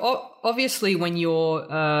 so obviously when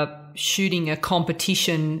you're shooting a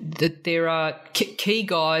competition, that there are key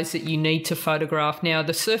guys that you need to photograph. Now,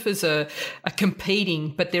 the surfers are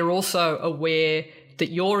competing, but they're also aware that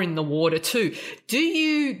you're in the water too. Do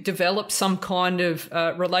you develop some kind of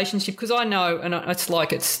relationship? Because I know, and it's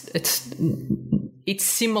like it's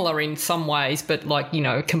similar in some ways, but like,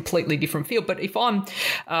 completely different field. But if I'm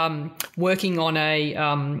working on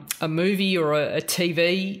a movie or a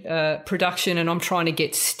TV production, and I'm trying to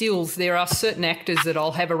get stills, there are certain actors that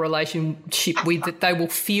I'll have a relationship with that they will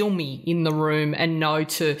feel me in the room and know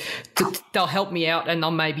they'll help me out, and they'll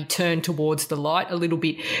maybe turn towards the light a little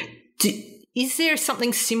bit. Is there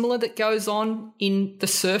something similar that goes on in the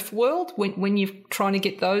surf world when you're trying to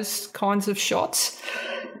get those kinds of shots?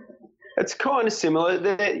 It's kind of similar.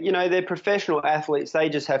 They're professional athletes. They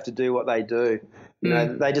just have to do what they do.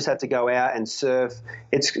 They just have to go out and surf.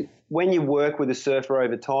 when you work with a surfer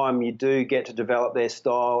over time, you do get to develop their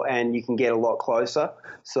style and you can get a lot closer.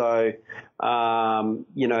 So,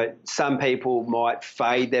 you know, some people might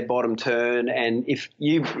fade their bottom turn, and if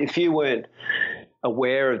you weren't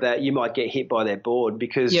aware of that, you might get hit by their board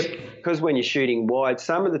because when you're shooting wide,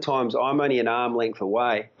 some of the times I'm only an arm length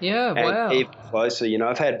away. Yeah, wow. Even closer. You know,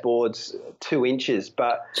 I've had boards 2 inches,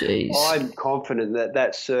 but I'm confident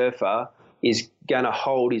that surfer is going to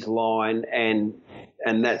hold his line, and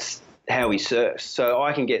that's how he surfs. So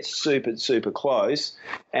I can get super, super close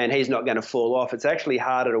and he's not going to fall off. It's actually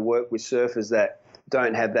harder to work with surfers that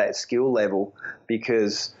don't have that skill level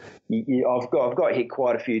because I've got hit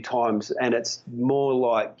quite a few times, and it's more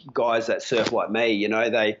like guys that surf like me. You know,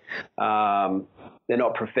 they're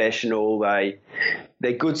not professional.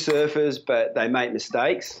 They're good surfers, but they make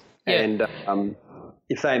mistakes. Yeah. And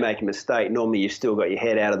if they make a mistake, normally you've still got your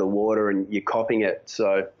head out of the water and you're copping it.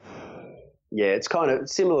 So, yeah, it's kind of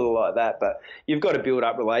similar like that, but you've got to build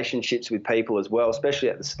up relationships with people as well, especially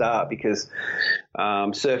at the start, because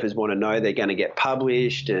surfers want to know they're going to get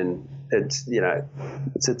published, and it's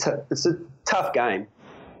a tough game.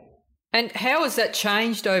 And how has that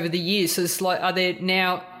changed over the years? So it's like, are there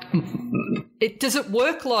now? Does it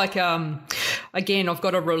work like? Again, I've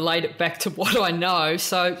got to relate it back to what I know.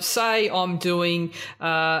 So, say I'm doing,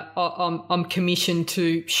 I'm commissioned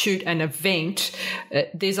to shoot an event.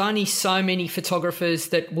 There's only so many photographers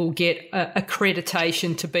that will get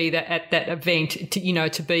accreditation to be at that event.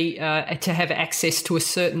 To have access to a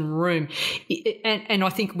certain room. And I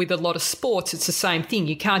think with a lot of sports, it's the same thing.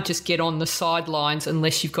 You can't just get on the sidelines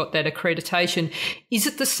unless you've got that accreditation. Is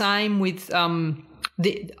it the same with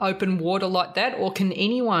the open water like that, or can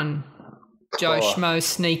anyone Joe Schmo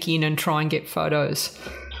sneak in and try and get photos?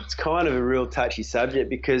 It's kind of a real touchy subject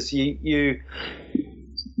because you're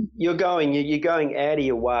going out of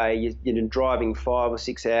your way. You're driving 5 or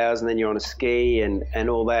 6 hours, and then you're on a ski and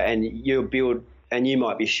all that, and you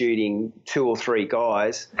might be shooting 2 or 3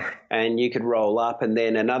 guys, and you could roll up, and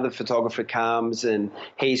then another photographer comes and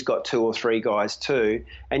he's got 2 or 3 guys too,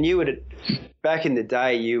 and you would, back in the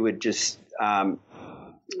day, you would just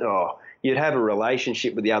you'd have a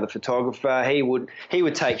relationship with the other photographer. He would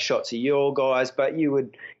take shots of your guys, but it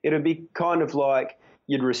would be kind of like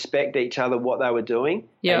you'd respect each other, what they were doing.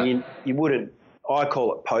 Yeah. And you wouldn't, I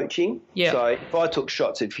call it poaching. Yeah. So if I took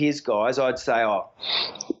shots of his guys, I'd say,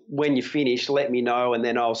 when you finish, let me know, and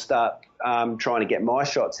then I'll start trying to get my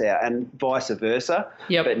shots out, and vice versa.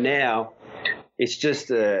 Yep. But now it's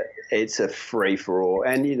just it's a free for all.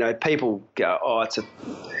 And, you know, people go,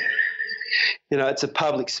 it's a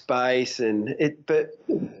public space, but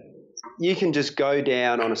you can just go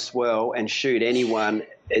down on a swell and shoot anyone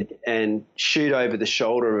and shoot over the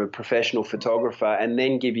shoulder of a professional photographer, and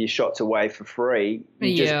then give you shots away for free.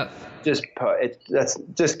 That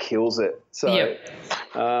just kills it. So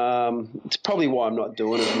it's probably why I'm not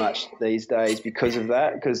doing as much these days, because of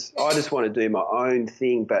that. Because I just want to do my own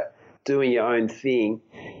thing, but doing your own thing,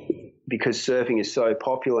 because surfing is so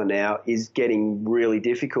popular now, is getting really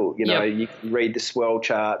difficult. You know, you can read the swell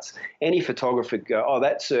charts. Any photographer go,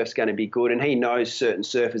 that surf's going to be good, and he knows certain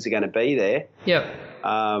surfers are going to be there. Yep.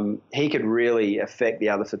 He could really affect the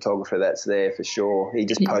other photographer that's there for sure. He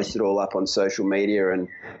just posts it all up on social media, and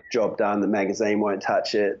job done. The magazine won't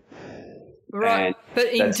touch it. Right. But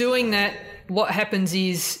in doing that, what happens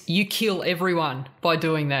is you kill everyone by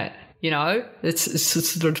doing that. You know, it's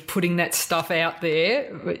sort of putting that stuff out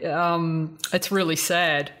there. It's really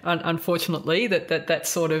sad, unfortunately, that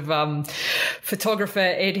sort of photographer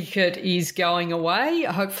etiquette is going away.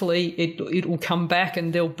 Hopefully it will come back,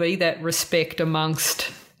 and there'll be that respect amongst,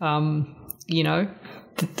 the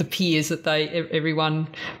peers, that everyone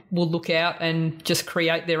will look out and just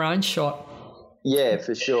create their own shot. Yeah,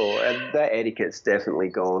 for sure. And that etiquette's definitely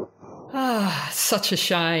gone. Such a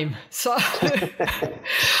shame. So,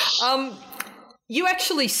 you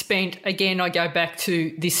actually spent, again, I go back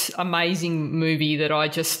to this amazing movie that I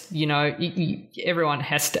just, everyone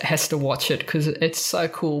has to watch it because it's so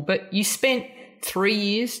cool. But you spent 3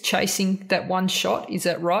 years chasing that one shot. Is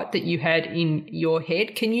that right, that you had in your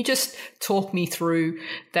head? Can you just talk me through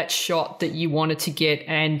that shot that you wanted to get?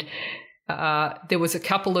 And there was a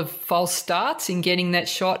couple of false starts in getting that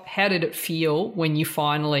shot. How did it feel when you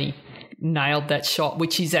finally nailed that shot,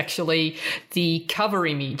 which is actually the cover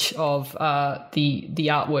image of the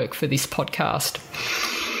artwork for this podcast?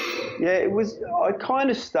 Yeah, it was. I kind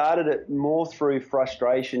of started it more through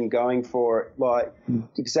frustration, going for it, like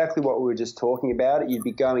exactly what we were just talking about. You'd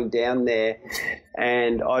be going down there,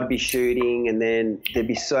 and I'd be shooting, and then there'd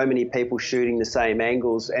be so many people shooting the same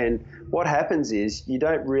angles. And what happens is you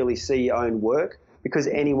don't really see your own work. because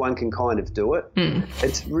anyone can kind of do it.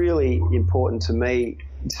 It's really important to me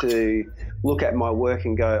to look at my work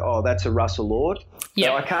and go, oh, that's a Russell Lord. Yeah.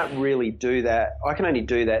 But I can't really do that. I can only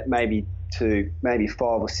do that maybe 5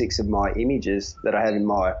 or 6 of my images that I have in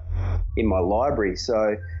my library.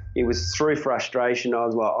 So it was through frustration. I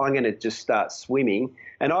was like, I'm going to just start swimming.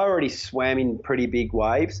 And I already swam in pretty big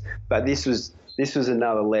waves, but this was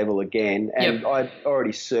another level again. And I'd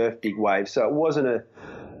already surfed big waves. So it wasn't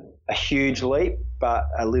a huge leap, but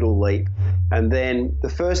a little leap. And then the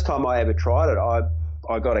first time I ever tried it,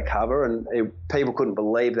 I got a cover, and people couldn't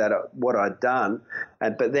believe what I'd done.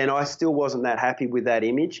 But then I still wasn't that happy with that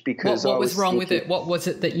image because what was wrong with it? What was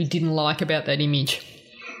it that you didn't like about that image?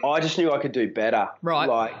 I just knew I could do better. Right.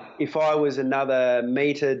 Like if I was another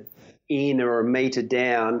metre in or a metre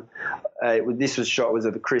down, this was shot was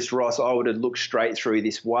of Chris Ross, I would have looked straight through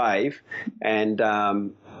this wave, and I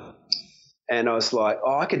was like,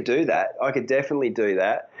 oh, I could do that. I could definitely do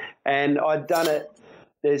that. And I'd done it.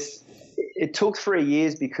 It took 3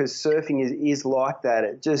 years because surfing is like that.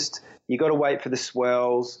 It just, you got to wait for the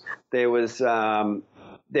swells. There was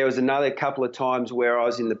another couple of times where I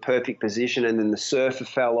was in the perfect position and then the surfer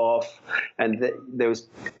fell off, and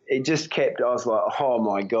it just kept. I was like, oh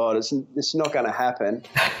my God, it's not going to happen.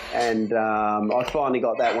 And I finally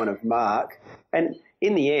got that one of Mark. And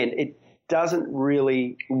in the end, it doesn't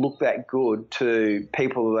really look that good to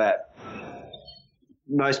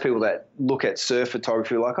most people that look at surf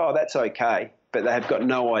photography are like, oh, that's okay, but they have got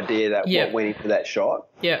no idea what went into that shot.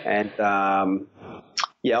 Yeah. And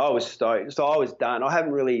I was stoked. So I was done. I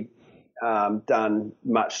haven't really done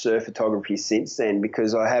much surf photography since then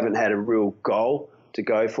because I haven't had a real goal to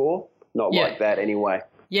go for. Not like that anyway.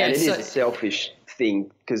 Yeah. And it is a selfish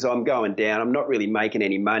thing because I'm going down. I'm not really making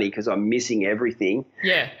any money because I'm missing everything.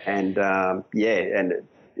 Yeah. And and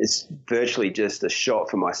it's virtually just a shot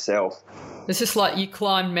for myself. It's just like you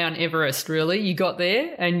climbed Mount Everest, really. You got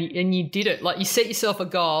there and you did it. Like you set yourself a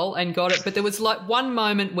goal and got it, but there was like one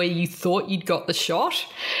moment where you thought you'd got the shot.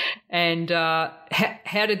 And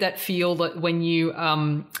how did that feel that when you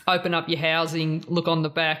open up your housing, look on the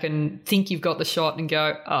back and think you've got the shot and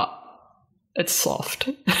go, oh, it's soft?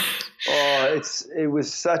 It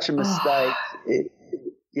was such a mistake.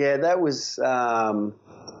 That was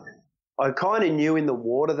I kind of knew in the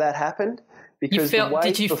water that happened because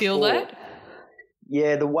did you feel that?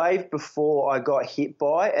 Yeah, the wave before I got hit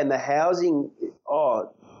by, and the housing,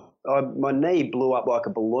 my knee blew up like a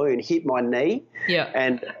balloon, hit my knee,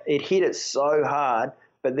 and it hit it so hard.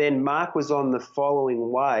 But then Mark was on the following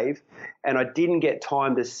wave, and I didn't get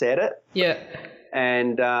time to set it. Yeah,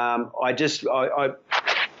 and I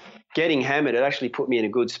getting hammered. It actually put me in a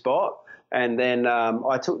good spot, and then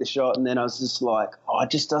I took the shot, and then I was just like, it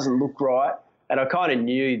just doesn't look right, and I kind of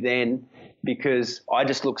knew then because I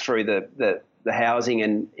just looked through the housing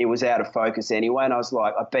and it was out of focus anyway, and I was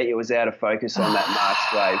like, I bet it was out of focus on that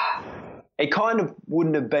Mark's wave. It kind of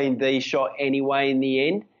wouldn't have been the shot anyway in the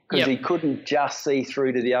end because he couldn't just see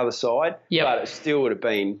through to the other side, but it still would have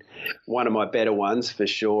been one of my better ones for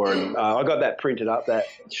sure. And I got that printed up, that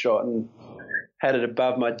shot, and had it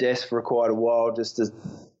above my desk for quite a while just to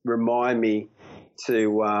remind me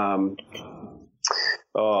to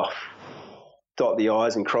dot the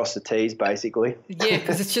I's and cross the T's, basically. Yeah,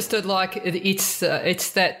 because it's just it's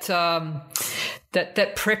that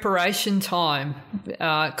that preparation time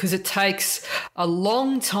because it takes a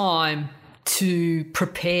long time to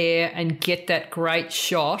prepare and get that great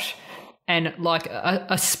shot and like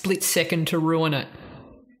a split second to ruin it.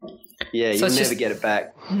 Yeah, you'll never get it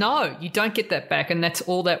back. No, you don't get that back, and that's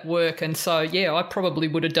all that work. And so, I probably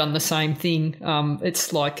would have done the same thing.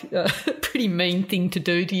 It's like a pretty mean thing to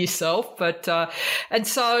do to yourself. But and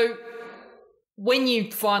so when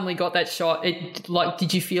you finally got that shot,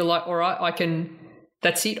 did you feel like, all right,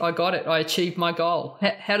 that's it, I got it, I achieved my goal?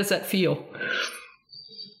 How does that feel?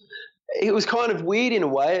 It was kind of weird in a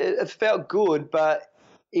way. It felt good, but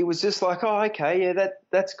it was just like, oh, okay, yeah,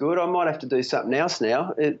 that's good. I might have to do something else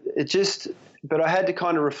now. But I had to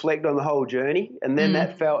kind of reflect on the whole journey, and then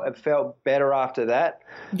it felt better after that.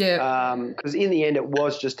 Yeah. Because in the end, it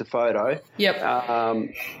was just a photo. Yep.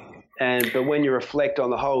 But when you reflect on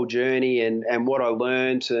the whole journey and what I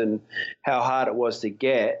learned and how hard it was to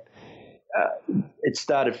get, it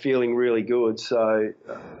started feeling really good. So,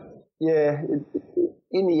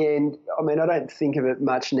 in the end, I mean, I don't think of it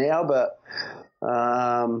much now, but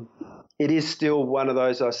it is still one of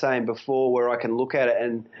those I was saying before where I can look at it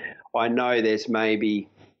and I know there's maybe,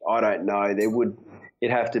 I don't know,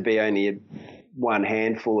 it'd have to be only one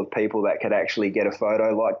handful of people that could actually get a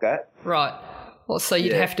photo like that. Right. Well, so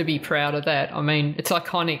you'd have to be proud of that. I mean, it's an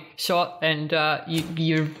iconic shot, and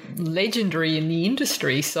you're legendary in the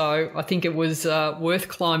industry, so I think it was worth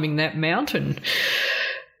climbing that mountain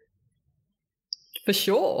for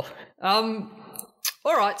sure. All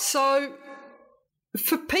right, so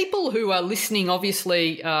for people who are listening,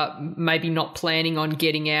 obviously maybe not planning on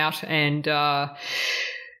getting out and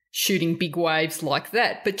shooting big waves like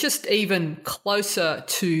that, but just even closer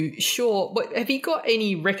to shore, have you got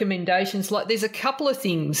any recommendations? Like, there's a couple of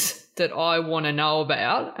things that I want to know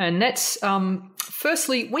about, and that's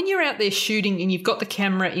firstly, when you're out there shooting and you've got the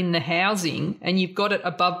camera in the housing and you've got it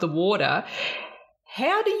above the water,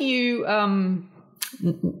 how do you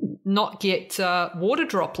not get water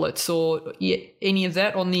droplets or any of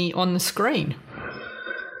that on the screen?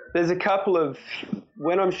 There's a couple of,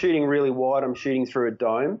 when I'm shooting really wide, I'm shooting through a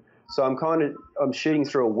dome. So I'm shooting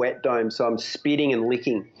through a wet dome, so I'm spitting and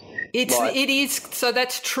licking. It is, so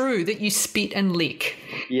that's true that you spit and lick.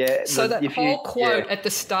 Yeah. So that whole quote at the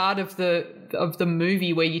start of the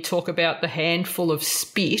movie where you talk about the handful of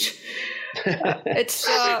spit,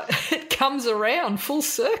 it comes around full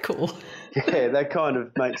circle. Yeah, that kind of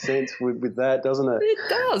makes sense with that, doesn't it? It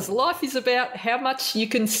does. Life is about how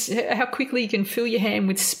quickly you can fill your hand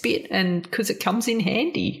with spit, and because it comes in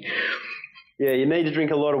handy. Yeah, you need to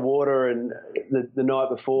drink a lot of water and the night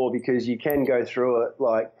before, because you can go through it.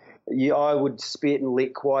 Like, I would spit and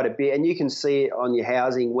lick quite a bit, and you can see it on your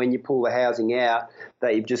housing when you pull the housing out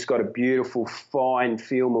that you've just got a beautiful fine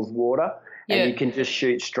film of water. Yeah. And you can just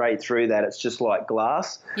shoot straight through that. It's just like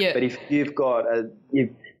glass. Yeah. But if you've got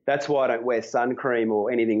that's why I don't wear sun cream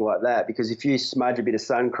or anything like that, because if you smudge a bit of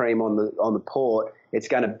sun cream on the port, it's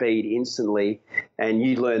going to bead instantly. And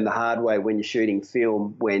you learn the hard way when you're shooting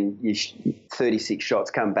film, when 36 shots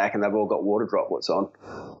come back and they've all got water droplets on.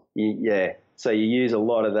 So you use a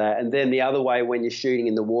lot of that. And then the other way, when you're shooting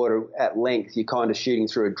in the water at length, you're kind of shooting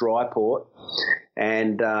through a dry port.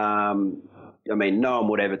 And I mean, no one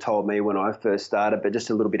would ever told me when I first started, but just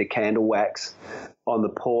a little bit of candle wax on the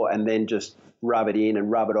port and then just rub it in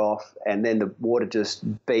and rub it off, and then the water just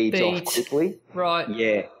beads off quickly. Right.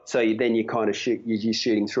 Yeah. So then you kind of you're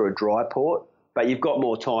shooting through a dry port, but you've got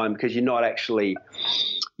more time because you're not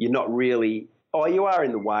really. Oh, you are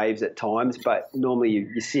in the waves at times, but normally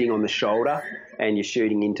you're sitting on the shoulder and you're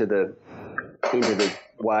shooting into the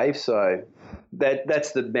wave. So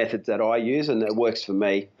that's the methods that I use, and it works for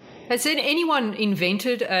me. Has anyone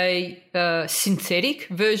invented a synthetic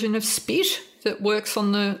version of spit that works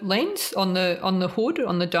on the lens, on the hood,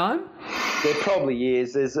 on the dome? There probably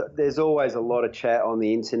is. There's always a lot of chat on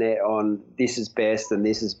the internet on this is best and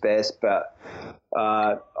this is best, but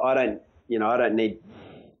I don't need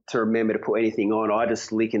to remember to put anything on. I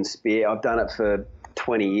just lick and spit. I've done it for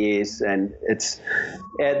 20 years, and it's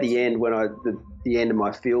at the end when the end of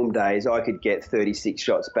my film days, I could get 36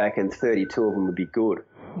 shots back and 32 of them would be good.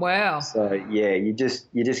 Wow. So yeah, you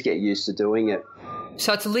just get used to doing it.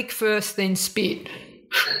 So it's lick first, then spit.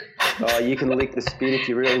 Oh, you can lick the spit if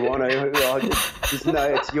you really want to. It's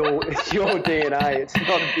your DNA. It's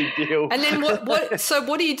not a big deal. And then what? So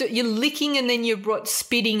what do you do? You're licking and then you're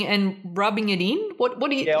spitting and rubbing it in. What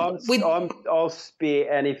do you? Yeah, I'll spit,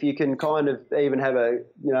 and if you can kind of even have a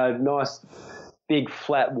nice big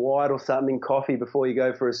flat white or something coffee before you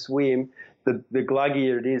go for a swim, the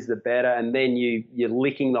gluggier it is, the better. And then you're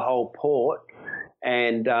licking the whole port.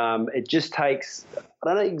 And it just takes, I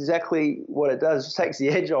don't know exactly what it does, it just takes the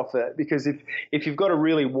edge off it, because if you've got a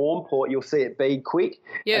really warm port, you'll see it bead quick.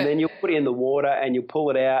 Yeah. And then you'll put it in the water and you'll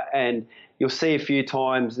pull it out and you'll see a few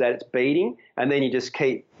times that it's beading, and then you just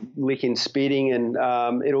keep licking, spitting, and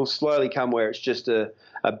it'll slowly come where it's just a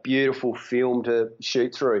beautiful film to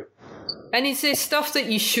shoot through. And is there stuff that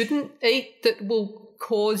you shouldn't eat that will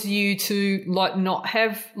cause you to not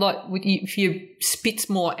have if your spit's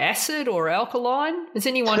more acid or alkaline? Has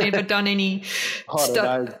anyone ever done any stuff? I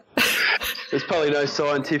don't know. There's probably no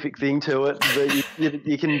scientific thing to it, but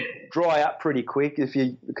you can dry up pretty quick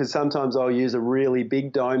because sometimes I'll use a really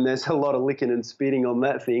big dome. There's a lot of licking and spitting on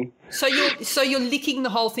that thing. So you're licking the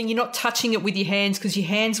whole thing. You're not touching it with your hands, because your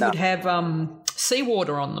hands would have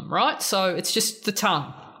seawater on them, right? So it's just the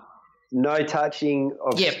tongue. No touching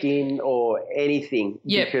of skin or anything,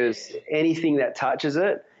 because anything that touches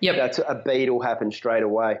it, that's a bead will happen straight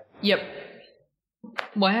away. Yep.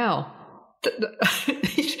 Wow.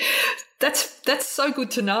 That's so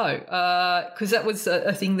good to know, because that was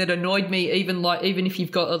a thing that annoyed me. Even if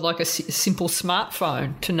you've got a simple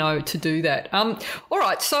smartphone, to know to do that. All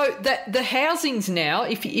right, so that the housings now,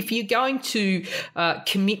 if you're going to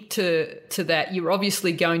commit to that, you're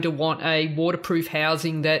obviously going to want a waterproof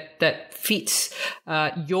housing that fits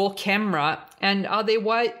your camera. And are there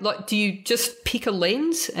do you just pick a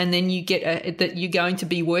lens and then you get that you're going to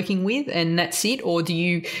be working with, and that's it, or do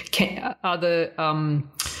you are the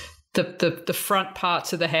front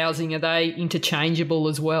parts of the housing, are they interchangeable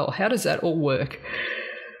as well? How does that all work?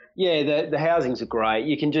 Yeah, the housings are great.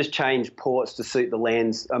 You can just change ports to suit the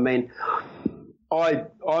lens. I mean,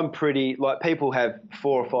 I'm pretty, people have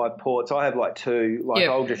 4 or 5 ports. I have 2.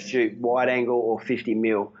 I'll just shoot wide angle or 50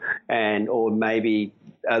 mil or maybe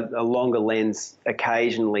a longer lens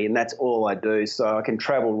occasionally, and that's all I do. So I can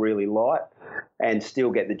travel really light and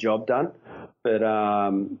still get the job done. But,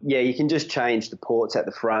 you can just change the ports at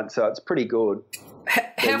the front, so it's pretty good.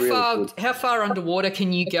 How far underwater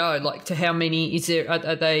can you go? To how many is there?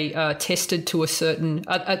 Are they tested to a certain?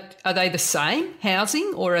 Are they the same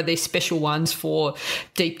housing, or are there special ones for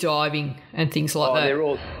deep diving and things like that?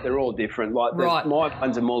 They're all different. Right. My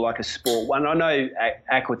ones are more like a sport one. I know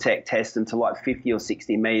Aquatech test them to 50 or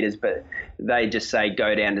 60 metres, but they just say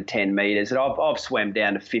go down to 10 metres. And I've swam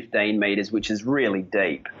down to 15 metres, which is really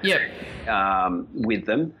deep. Yep. With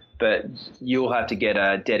them. But you'll have to get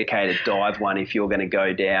a dedicated dive one if you're going to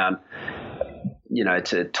go down,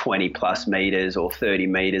 to 20 plus metres or 30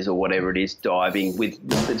 metres or whatever it is diving with.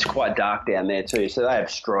 It's quite dark down there too, so they have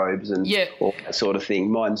strobes and all that sort of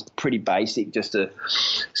thing. Mine's pretty basic, just a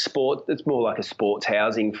sport. It's more like a sports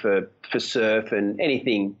housing for surf and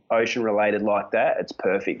anything ocean related like that. It's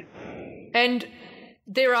perfect. And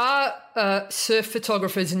there are surf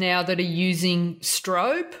photographers now that are using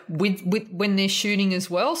strobe with when they're shooting as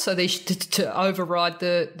well, so they to override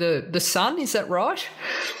the sun. Is that right?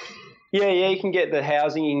 Yeah, you can get the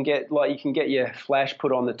housing. You can get your flash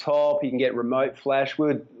put on the top. You can get remote flash.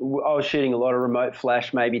 I was shooting a lot of remote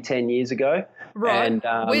flash maybe 10 years ago. Right. And,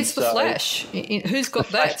 where's the flash? Who's got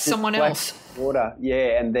that? Someone else. Water.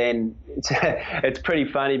 Yeah, and then it's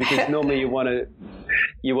pretty funny because normally you want to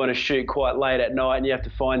shoot quite late at night and you have to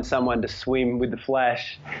find someone to swim with the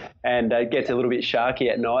flash, and it gets a little bit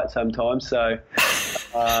sharky at night sometimes. So,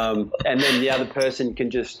 and then the other person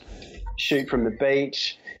can just shoot from the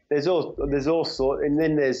beach. There's all sorts, and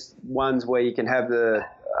then there's ones where you can have the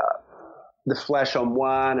flash on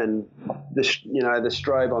one and the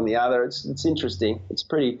strobe on the other. It's interesting. It's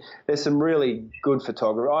pretty. There's some really good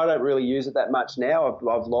photography. I don't really use it that much now.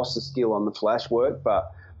 I've lost the skill on the flash work,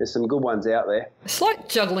 but there's some good ones out there. It's like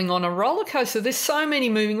juggling on a roller coaster. There's so many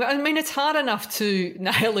moving. I mean, it's hard enough to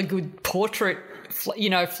nail a good portrait,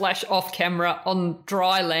 flash off camera on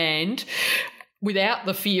dry land without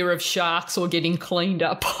the fear of sharks or getting cleaned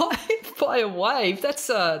up by a wave. That's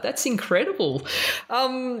incredible.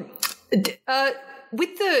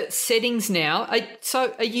 With the settings now,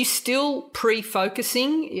 are you still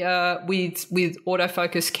pre-focusing with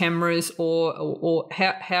autofocus cameras, or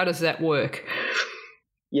how does that work?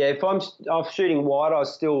 Yeah, if I'm shooting wide, I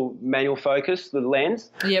still manual focus the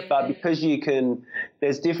lens. Yep. But because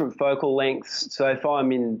there's different focal lengths. So if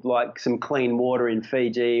I'm in some clean water in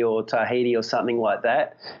Fiji or Tahiti or something like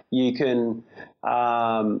that, you can.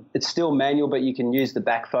 It's still manual, but you can use the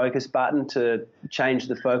back focus button to change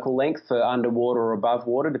the focal length for underwater or above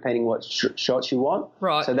water, depending what shots you want.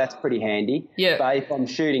 Right. So that's pretty handy. Yeah. But if I'm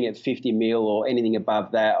shooting at 50 mil or anything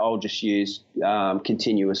above that, I'll just use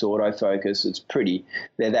continuous autofocus.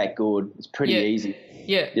 They're that good. It's pretty easy.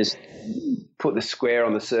 Yeah. Just put the square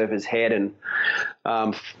on the surfer's head and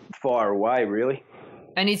fire away, really.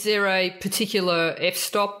 And is there a particular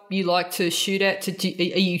f-stop you like to shoot at? Are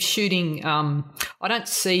you shooting I don't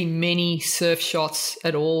see many surf shots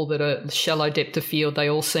at all that are shallow depth of field. They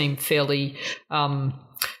all seem fairly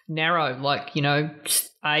narrow,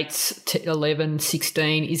 8, 11,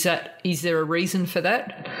 16. Is there a reason for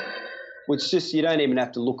that? Well, it's just you don't even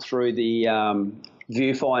have to look through the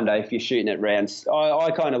viewfinder if you're shooting at rounds.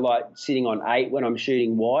 I kind of like sitting on 8 when I'm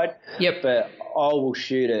shooting wide. Yep. But I will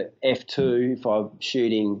shoot at f2 if I'm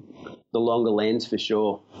shooting the longer lens for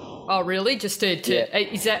sure. Oh, really? Just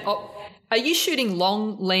is that? Are you shooting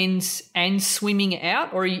long lens and swimming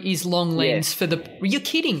out, or is long lens for the? You're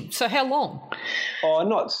kidding. So how long? Oh,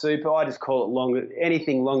 not super. I just call it longer.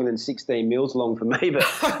 Anything longer than 16 mils long for me, but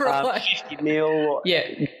right. 50 mil. Yeah.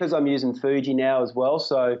 Because I'm using Fuji now as well,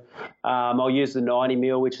 so I'll use the 90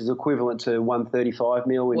 mil, which is equivalent to 135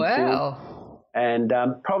 mil in wow. film. And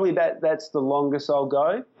probably that's the longest I'll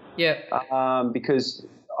go. Yeah. Because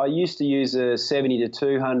I used to use a 70 to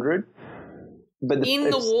 200. But in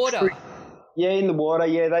the water. Yeah, in the water.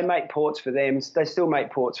 Yeah, they make ports for them. They still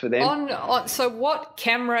make ports for them. So what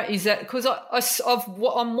camera is that? Because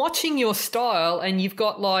I'm watching your style, and you've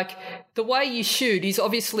got like the way you shoot is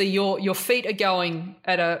obviously your feet are going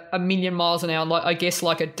at a million miles an hour, like I guess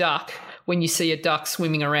like a duck when you see a duck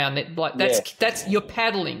swimming around. That's you're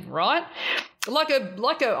paddling, right?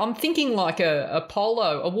 I'm thinking like a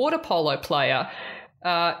water polo player.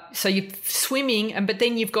 So you're swimming, but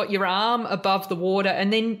then you've got your arm above the water,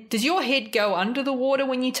 and then does your head go under the water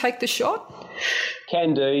when you take the shot?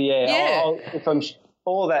 Can do, yeah. Yeah. If I'm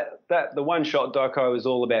all that the one shot doco was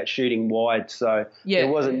all about shooting wide, so there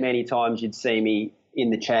wasn't many times you'd see me in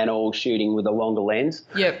the channel shooting with a longer lens.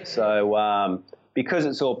 Yep. So because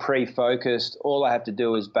it's all pre-focused, all I have to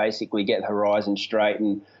do is basically get the horizon straight,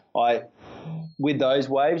 and with those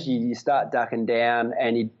waves, you start ducking down,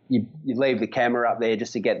 and you leave the camera up there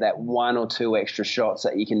just to get that one or two extra shots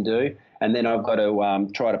that you can do, and then I've got to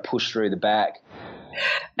try to push through the back.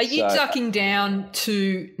 Are you ducking down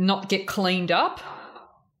to not get cleaned up?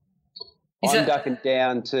 I'm ducking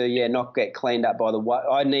down to not get cleaned up by the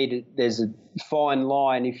wave. There's a fine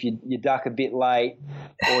line. If you duck a bit late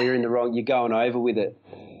or you're in the wrong, you're going over with it.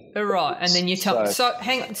 All right, and then you tell. So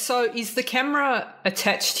hang on. So is the camera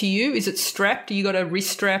attached to you? Is it strapped? You got a wrist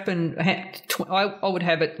strap, and I would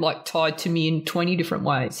have it like tied to me in 20 different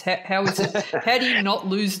ways. How is it? How do you not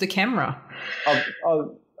lose the camera?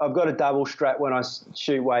 I've got a double strap when I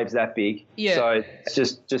shoot waves that big. Yeah. So it's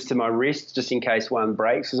just to my wrist, just in case one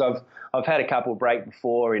breaks. Because I've had a couple break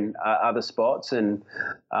before in other spots, and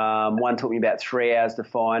one took me about 3 hours to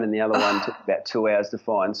find, and the other one took about 2 hours to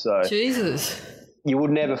find. So Jesus. You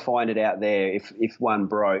would never find it out there if one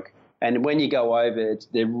broke. And when you go over,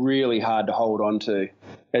 they're really hard to hold on to.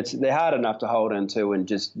 They're hard enough to hold on to in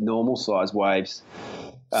just normal size waves.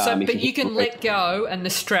 But you can let go, and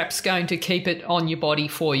the strap's going to keep it on your body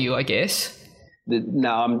for you, I guess.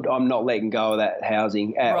 No, I'm not letting go of that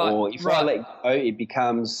housing at all. If I let go, it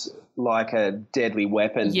becomes like a deadly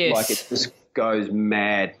weapon. Yes. Like it just goes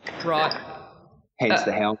mad. Right. Hence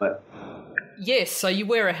the helmet. Yes, so you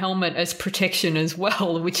wear a helmet as protection as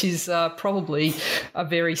well, which is probably a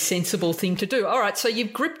very sensible thing to do. All right, so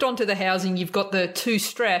you've gripped onto the housing, you've got the two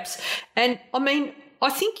straps, and I mean,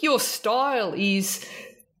 I think your style is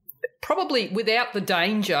probably, without the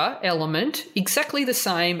danger element, exactly the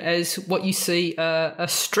same as what you see a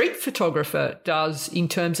street photographer does in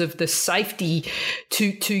terms of the safety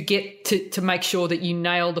to get to make sure that you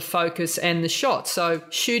nail the focus and the shot. So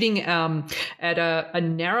shooting at a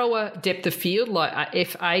narrower depth of field, like a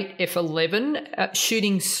f8, f11,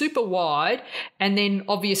 shooting super wide, and then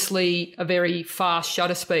obviously a very fast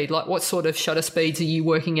shutter speed. Like what sort of shutter speeds are you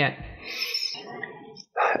working at?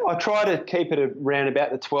 I try to keep it around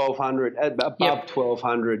about the 1200, above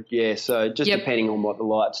 1200, yeah. So just depending on what the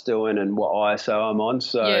light's doing and what ISO I'm on.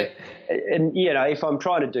 So, and if I'm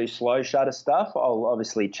trying to do slow shutter stuff, I'll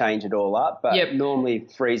obviously change it all up. But normally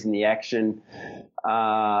freezing the action,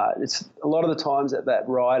 it's a lot of the times at that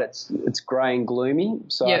ride it's grey and gloomy,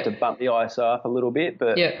 so I have to bump the ISO up a little bit.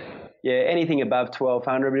 But anything above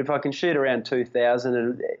 1200. But if I can shoot around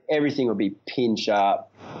 2000, everything will be pin sharp.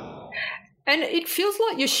 And it feels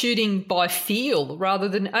like you're shooting by feel rather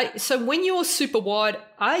than so when you're super wide,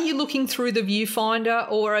 are you looking through the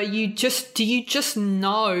viewfinder, or do you just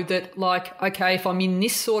know that, like, okay, if I'm in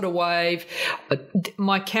this sort of wave,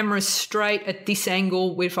 my camera's straight at this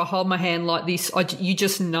angle, if I hold my hand like this, you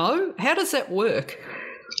just know? How does that work?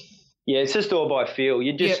 Yeah, it's just all by feel.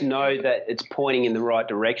 You just know that it's pointing in the right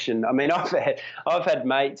direction. I mean, I've had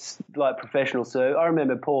mates, like professional surfers. I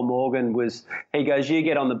remember Paul Morgan he goes, you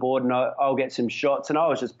get on the board and I'll get some shots. And I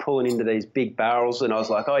was just pulling into these big barrels, and I was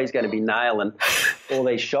like, oh, he's going to be nailing all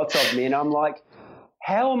these shots of me. And I'm like,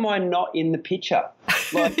 how am I not in the picture?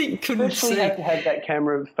 Like, you especially have to have that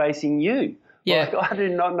camera facing you. Yeah. Like, I do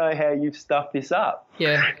not know how you've stuffed this up.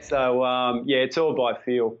 Yeah. So, it's all by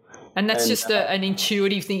feel. And that's just an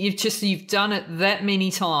intuitive thing. You've done it that many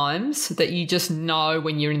times that you just know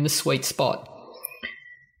when you're in the sweet spot.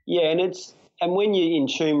 Yeah, and when you're in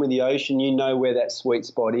tune with the ocean, you know where that sweet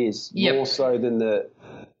spot is. More so than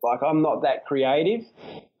I'm not that creative,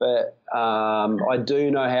 but I do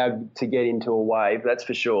know how to get into a wave, that's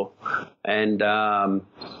for sure. And and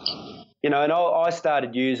I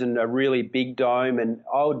started using a really big dome, and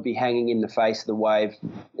I would be hanging in the face of the wave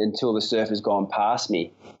until the surfer's gone past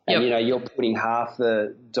me. And, you're putting half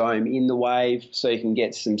the dome in the wave so you can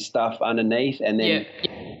get some stuff underneath, and then,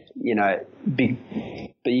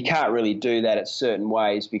 but you can't really do that at certain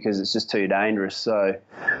waves because it's just too dangerous. So,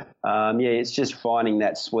 it's just finding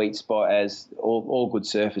that sweet spot, as all good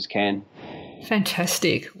surfers can.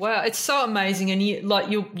 Fantastic! Wow, it's so amazing, and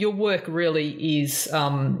your work really is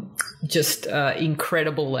just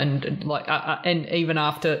incredible, and and even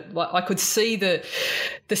after, I could see the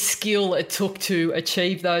skill it took to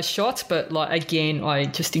achieve those shots. But again, I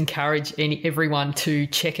just encourage everyone to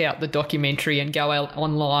check out the documentary and go out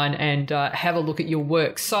online and have a look at your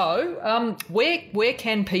work. So, where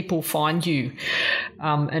can people find you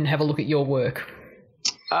and have a look at your work?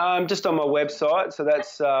 Just on my website, so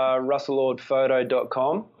that's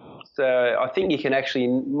russellordphoto.com. So I think you can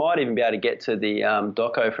might even be able to get to the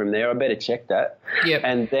doco from there. I better check that. Yep.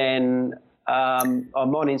 And then I'm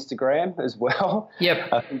on Instagram as well.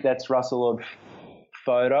 Yep. I think that's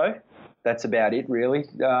russellordphoto. That's about it, really.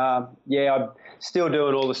 I'm still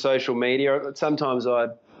doing all the social media. Sometimes I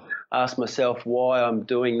ask myself why I'm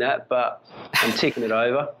doing that, but I'm ticking it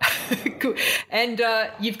over. Cool. And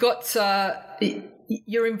you've got...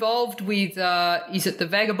 You're involved with, is it the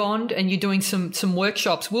Vagabond, and you're doing some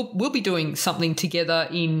workshops. We'll be doing something together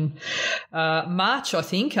in March, I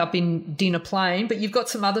think, up in Dinner Plain. But you've got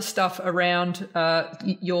some other stuff around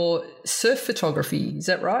your surf photography. Is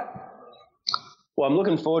that right? Well, I'm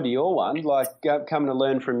looking forward to your one. Coming to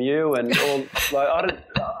learn from you, and all.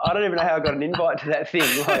 I don't even know how I got an invite to that thing.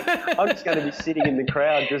 I'm just going to be sitting in the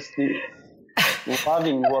crowd, just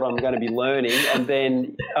loving what I'm going to be learning. And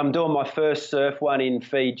then I'm doing my first surf one in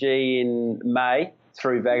Fiji in May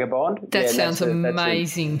through Vagabond. That sounds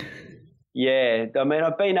amazing. Yeah. I mean,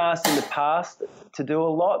 I've been asked in the past to do a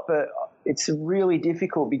lot, but it's really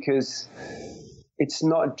difficult because it's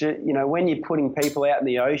not just, when you're putting people out in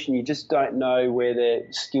the ocean, you just don't know where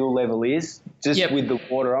their skill level is with the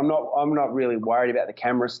water. I'm not really worried about the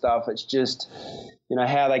camera stuff. It's just,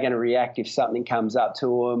 how they're going to react if something comes up to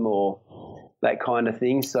them or that kind of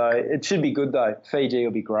thing. So it should be good though. Fiji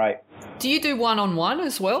will be great. Do you do one-on-one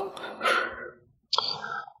as well?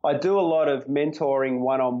 I do a lot of mentoring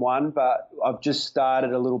one-on-one, but I've just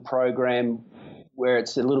started a little program where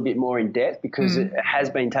it's a little bit more in depth because it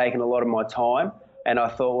has been taking a lot of my time. And I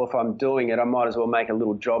thought, well, if I'm doing it, I might as well make a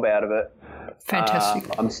little job out of it. Fantastic.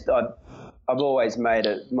 I've always made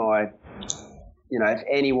it my, if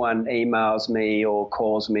anyone emails me or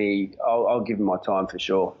calls me, I'll give them my time for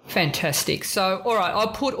sure. Fantastic. So, all right, I'll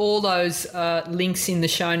put all those links in the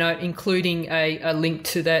show note, including a link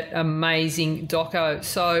to that amazing doco.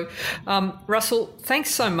 So, Russell,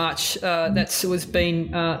 thanks so much. That has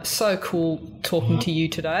been so cool talking to you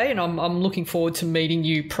today, and I'm looking forward to meeting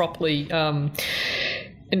you properly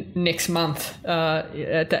next month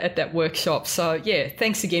at that workshop. So, yeah,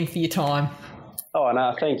 thanks again for your time. Oh,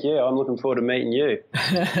 no, thank you. I'm looking forward to meeting you.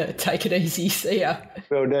 Take it easy. See ya.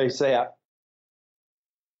 Will do. See ya.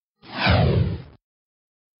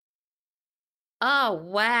 Oh,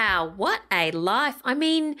 wow. What a life. I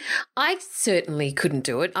mean, I certainly couldn't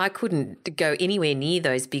do it. I couldn't go anywhere near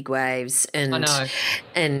those big waves and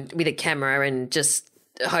with a camera and just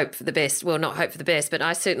hope for the best. Well, not hope for the best, but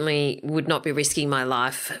I certainly would not be risking my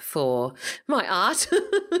life for my art.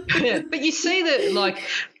 Yeah, but you see that,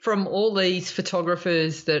 from all these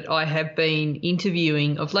photographers that I have been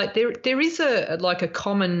interviewing of late, there is a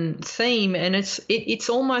common theme, and it's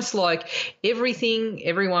almost like everything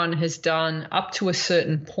everyone has done up to a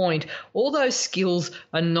certain point, all those skills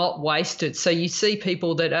are not wasted. So you see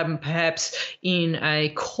people that are perhaps in a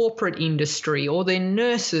corporate industry, or they're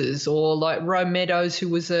nurses, or like Ro Meadows, who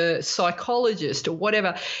was a psychologist or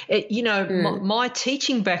whatever. My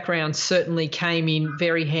teaching background certainly came in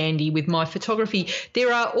very handy with my photography.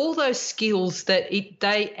 There are all those skills that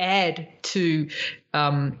they add to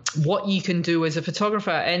what you can do as a photographer,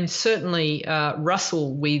 and certainly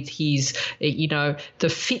Russell with his, the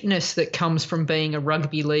fitness that comes from being a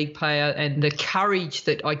rugby league player, and the courage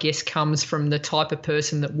that I guess comes from the type of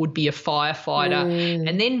person that would be a firefighter,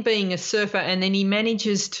 and then being a surfer, and then he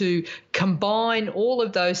manages to combine all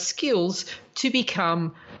of those skills to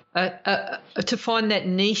become to find that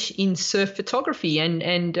niche in surf photography,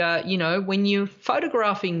 and when you're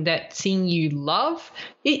photographing that thing you love,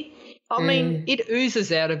 it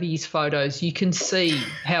oozes out of his photos. You can see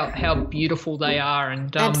how beautiful they are,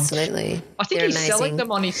 and absolutely, I think he's selling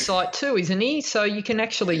them on his site too, isn't he? So you can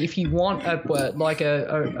actually, if you want a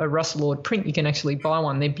Russell Lord print, you can actually buy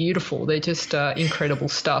one. They're beautiful. They're just incredible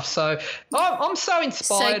stuff. So I'm so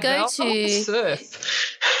inspired. So go to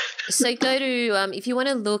surf. So go to, if you want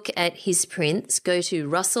to look at his prints, go to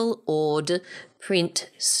russellord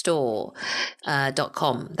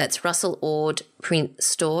russellordprintstore.com. That's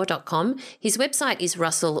russellordprintstore.com. His website is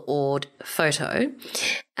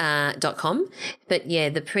russellordphoto.com. But yeah,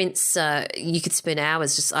 the prints, you could spend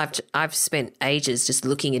hours I've spent ages just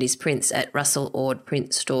looking at his prints at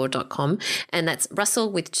russellordprintstore.com, and that's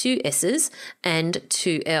Russell with 2 S's and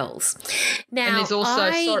 2 L's. Now, and there's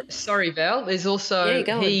also, sorry Val, there's also,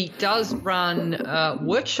 he does run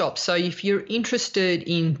workshops. So if you're interested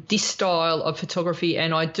in this style of photography,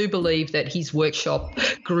 and I do believe that his workshop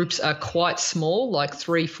groups are quite small, like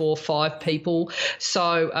 3, 4, 5 people.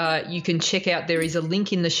 So you can check out, there is a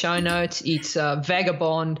link in the show notes. It's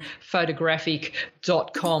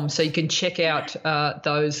vagabondphotographic.com. So you can check out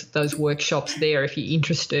those workshops there if you're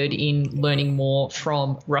interested in learning more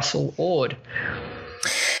from Russell Ord.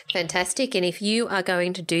 Fantastic. And if you are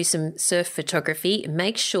going to do some surf photography,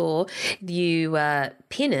 make sure you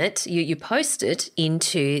pin it, you post it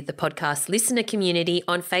into the podcast listener community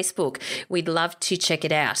on Facebook. We'd love to check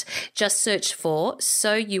it out. Just search for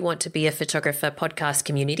So You Want to Be a Photographer podcast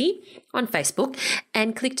community on Facebook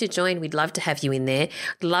and click to join. We'd love to have you in there.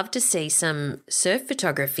 Love to see some surf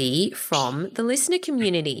photography from the listener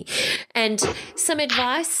community. And some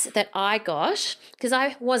advice that I got, because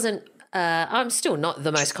I wasn't I'm still not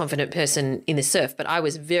the most confident person in the surf, but I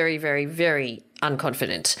was very, very, very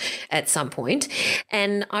unconfident at some point.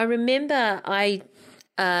 And I remember I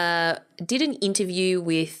did an interview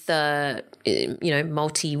with,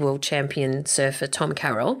 multi-world champion surfer Tom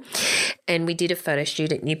Carroll, and we did a photo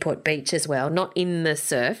shoot at Newport Beach as well, not in the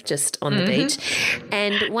surf, just on the beach.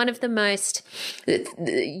 And one of the most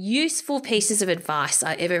useful pieces of advice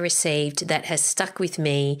I ever received that has stuck with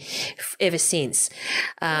me ever since,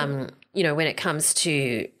 when it comes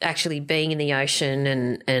to actually being in the ocean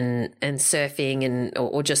and surfing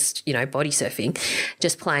or just, body surfing,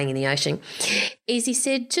 just playing in the ocean, is he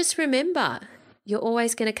said, just remember, you're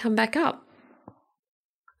always going to come back up.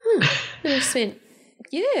 And I just went,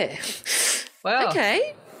 yeah. Wow.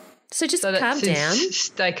 Okay. So just calm down.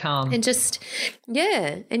 Stay calm. And just,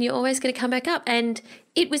 and you're always going to come back up. And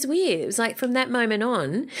it was weird. It was like from that moment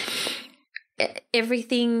on,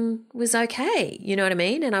 everything was okay, you know what I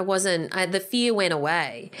mean? And the fear went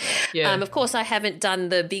away. Yeah. Of course, I haven't done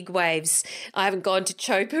the big waves. I haven't gone to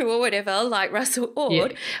Chopu or whatever like Russell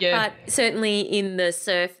Ord, but certainly in the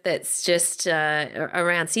surf that's just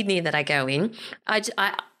around Sydney that I go in, I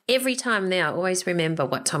every time now I always remember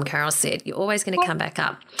what Tom Carroll said. You're always going to come back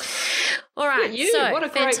up. All right. So what a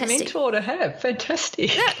great mentor to have.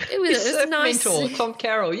 Fantastic. Yeah, it was nice. Mentor, Tom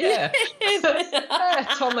Carroll, yeah.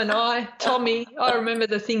 Tommy, I remember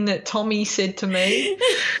the thing that Tommy said to me.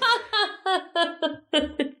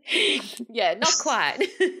 Yeah, not quite.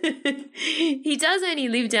 He does only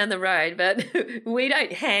live down the road, but we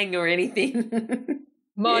don't hang or anything.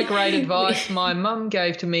 My great advice my mum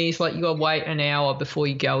gave to me is like, you got to wait an hour before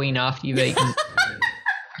you go in after you've eaten.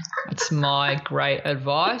 That's my great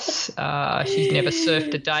advice. She's never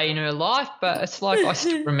surfed a day in her life, but it's like I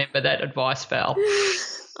still remember that advice, Val.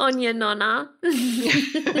 On your nonna.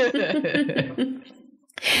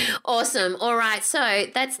 Awesome. All right. So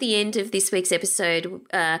that's the end of this week's episode.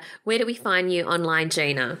 Where do we find you online,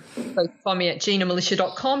 Gina? So find me at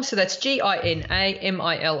GinaMilicia.com. So that's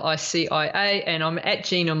GINAMILICIA. And I'm at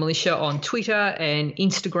Gina Milicia on Twitter and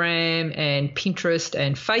Instagram and Pinterest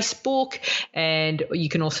and Facebook. And you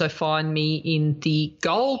can also find me in the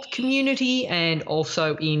Gold community and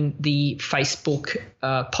also in the Facebook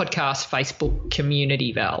podcast Facebook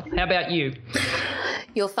community, Val. How about you?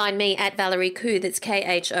 You'll find me at Valerie Khoo, that's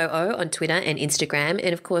KHOO on Twitter and Instagram.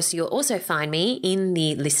 And, of course, you'll also find me in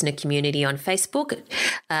the listener community on Facebook.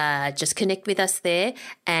 Just connect with us there.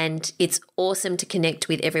 And it's awesome to connect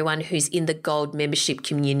with everyone who's in the Gold membership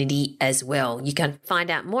community as well. You can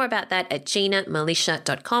find out more about that at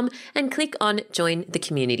GinaMilicia.com and click on Join the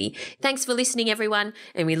Community. Thanks for listening, everyone,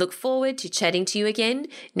 and we look forward to chatting to you again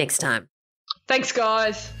next time. Thanks,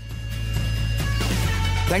 guys.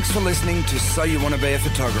 Thanks for listening to So You Want to Be a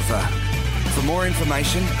Photographer. For more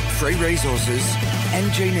information, free resources, and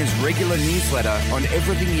Gina's regular newsletter on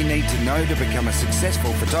everything you need to know to become a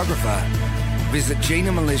successful photographer, visit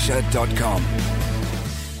GinaMilicia.com.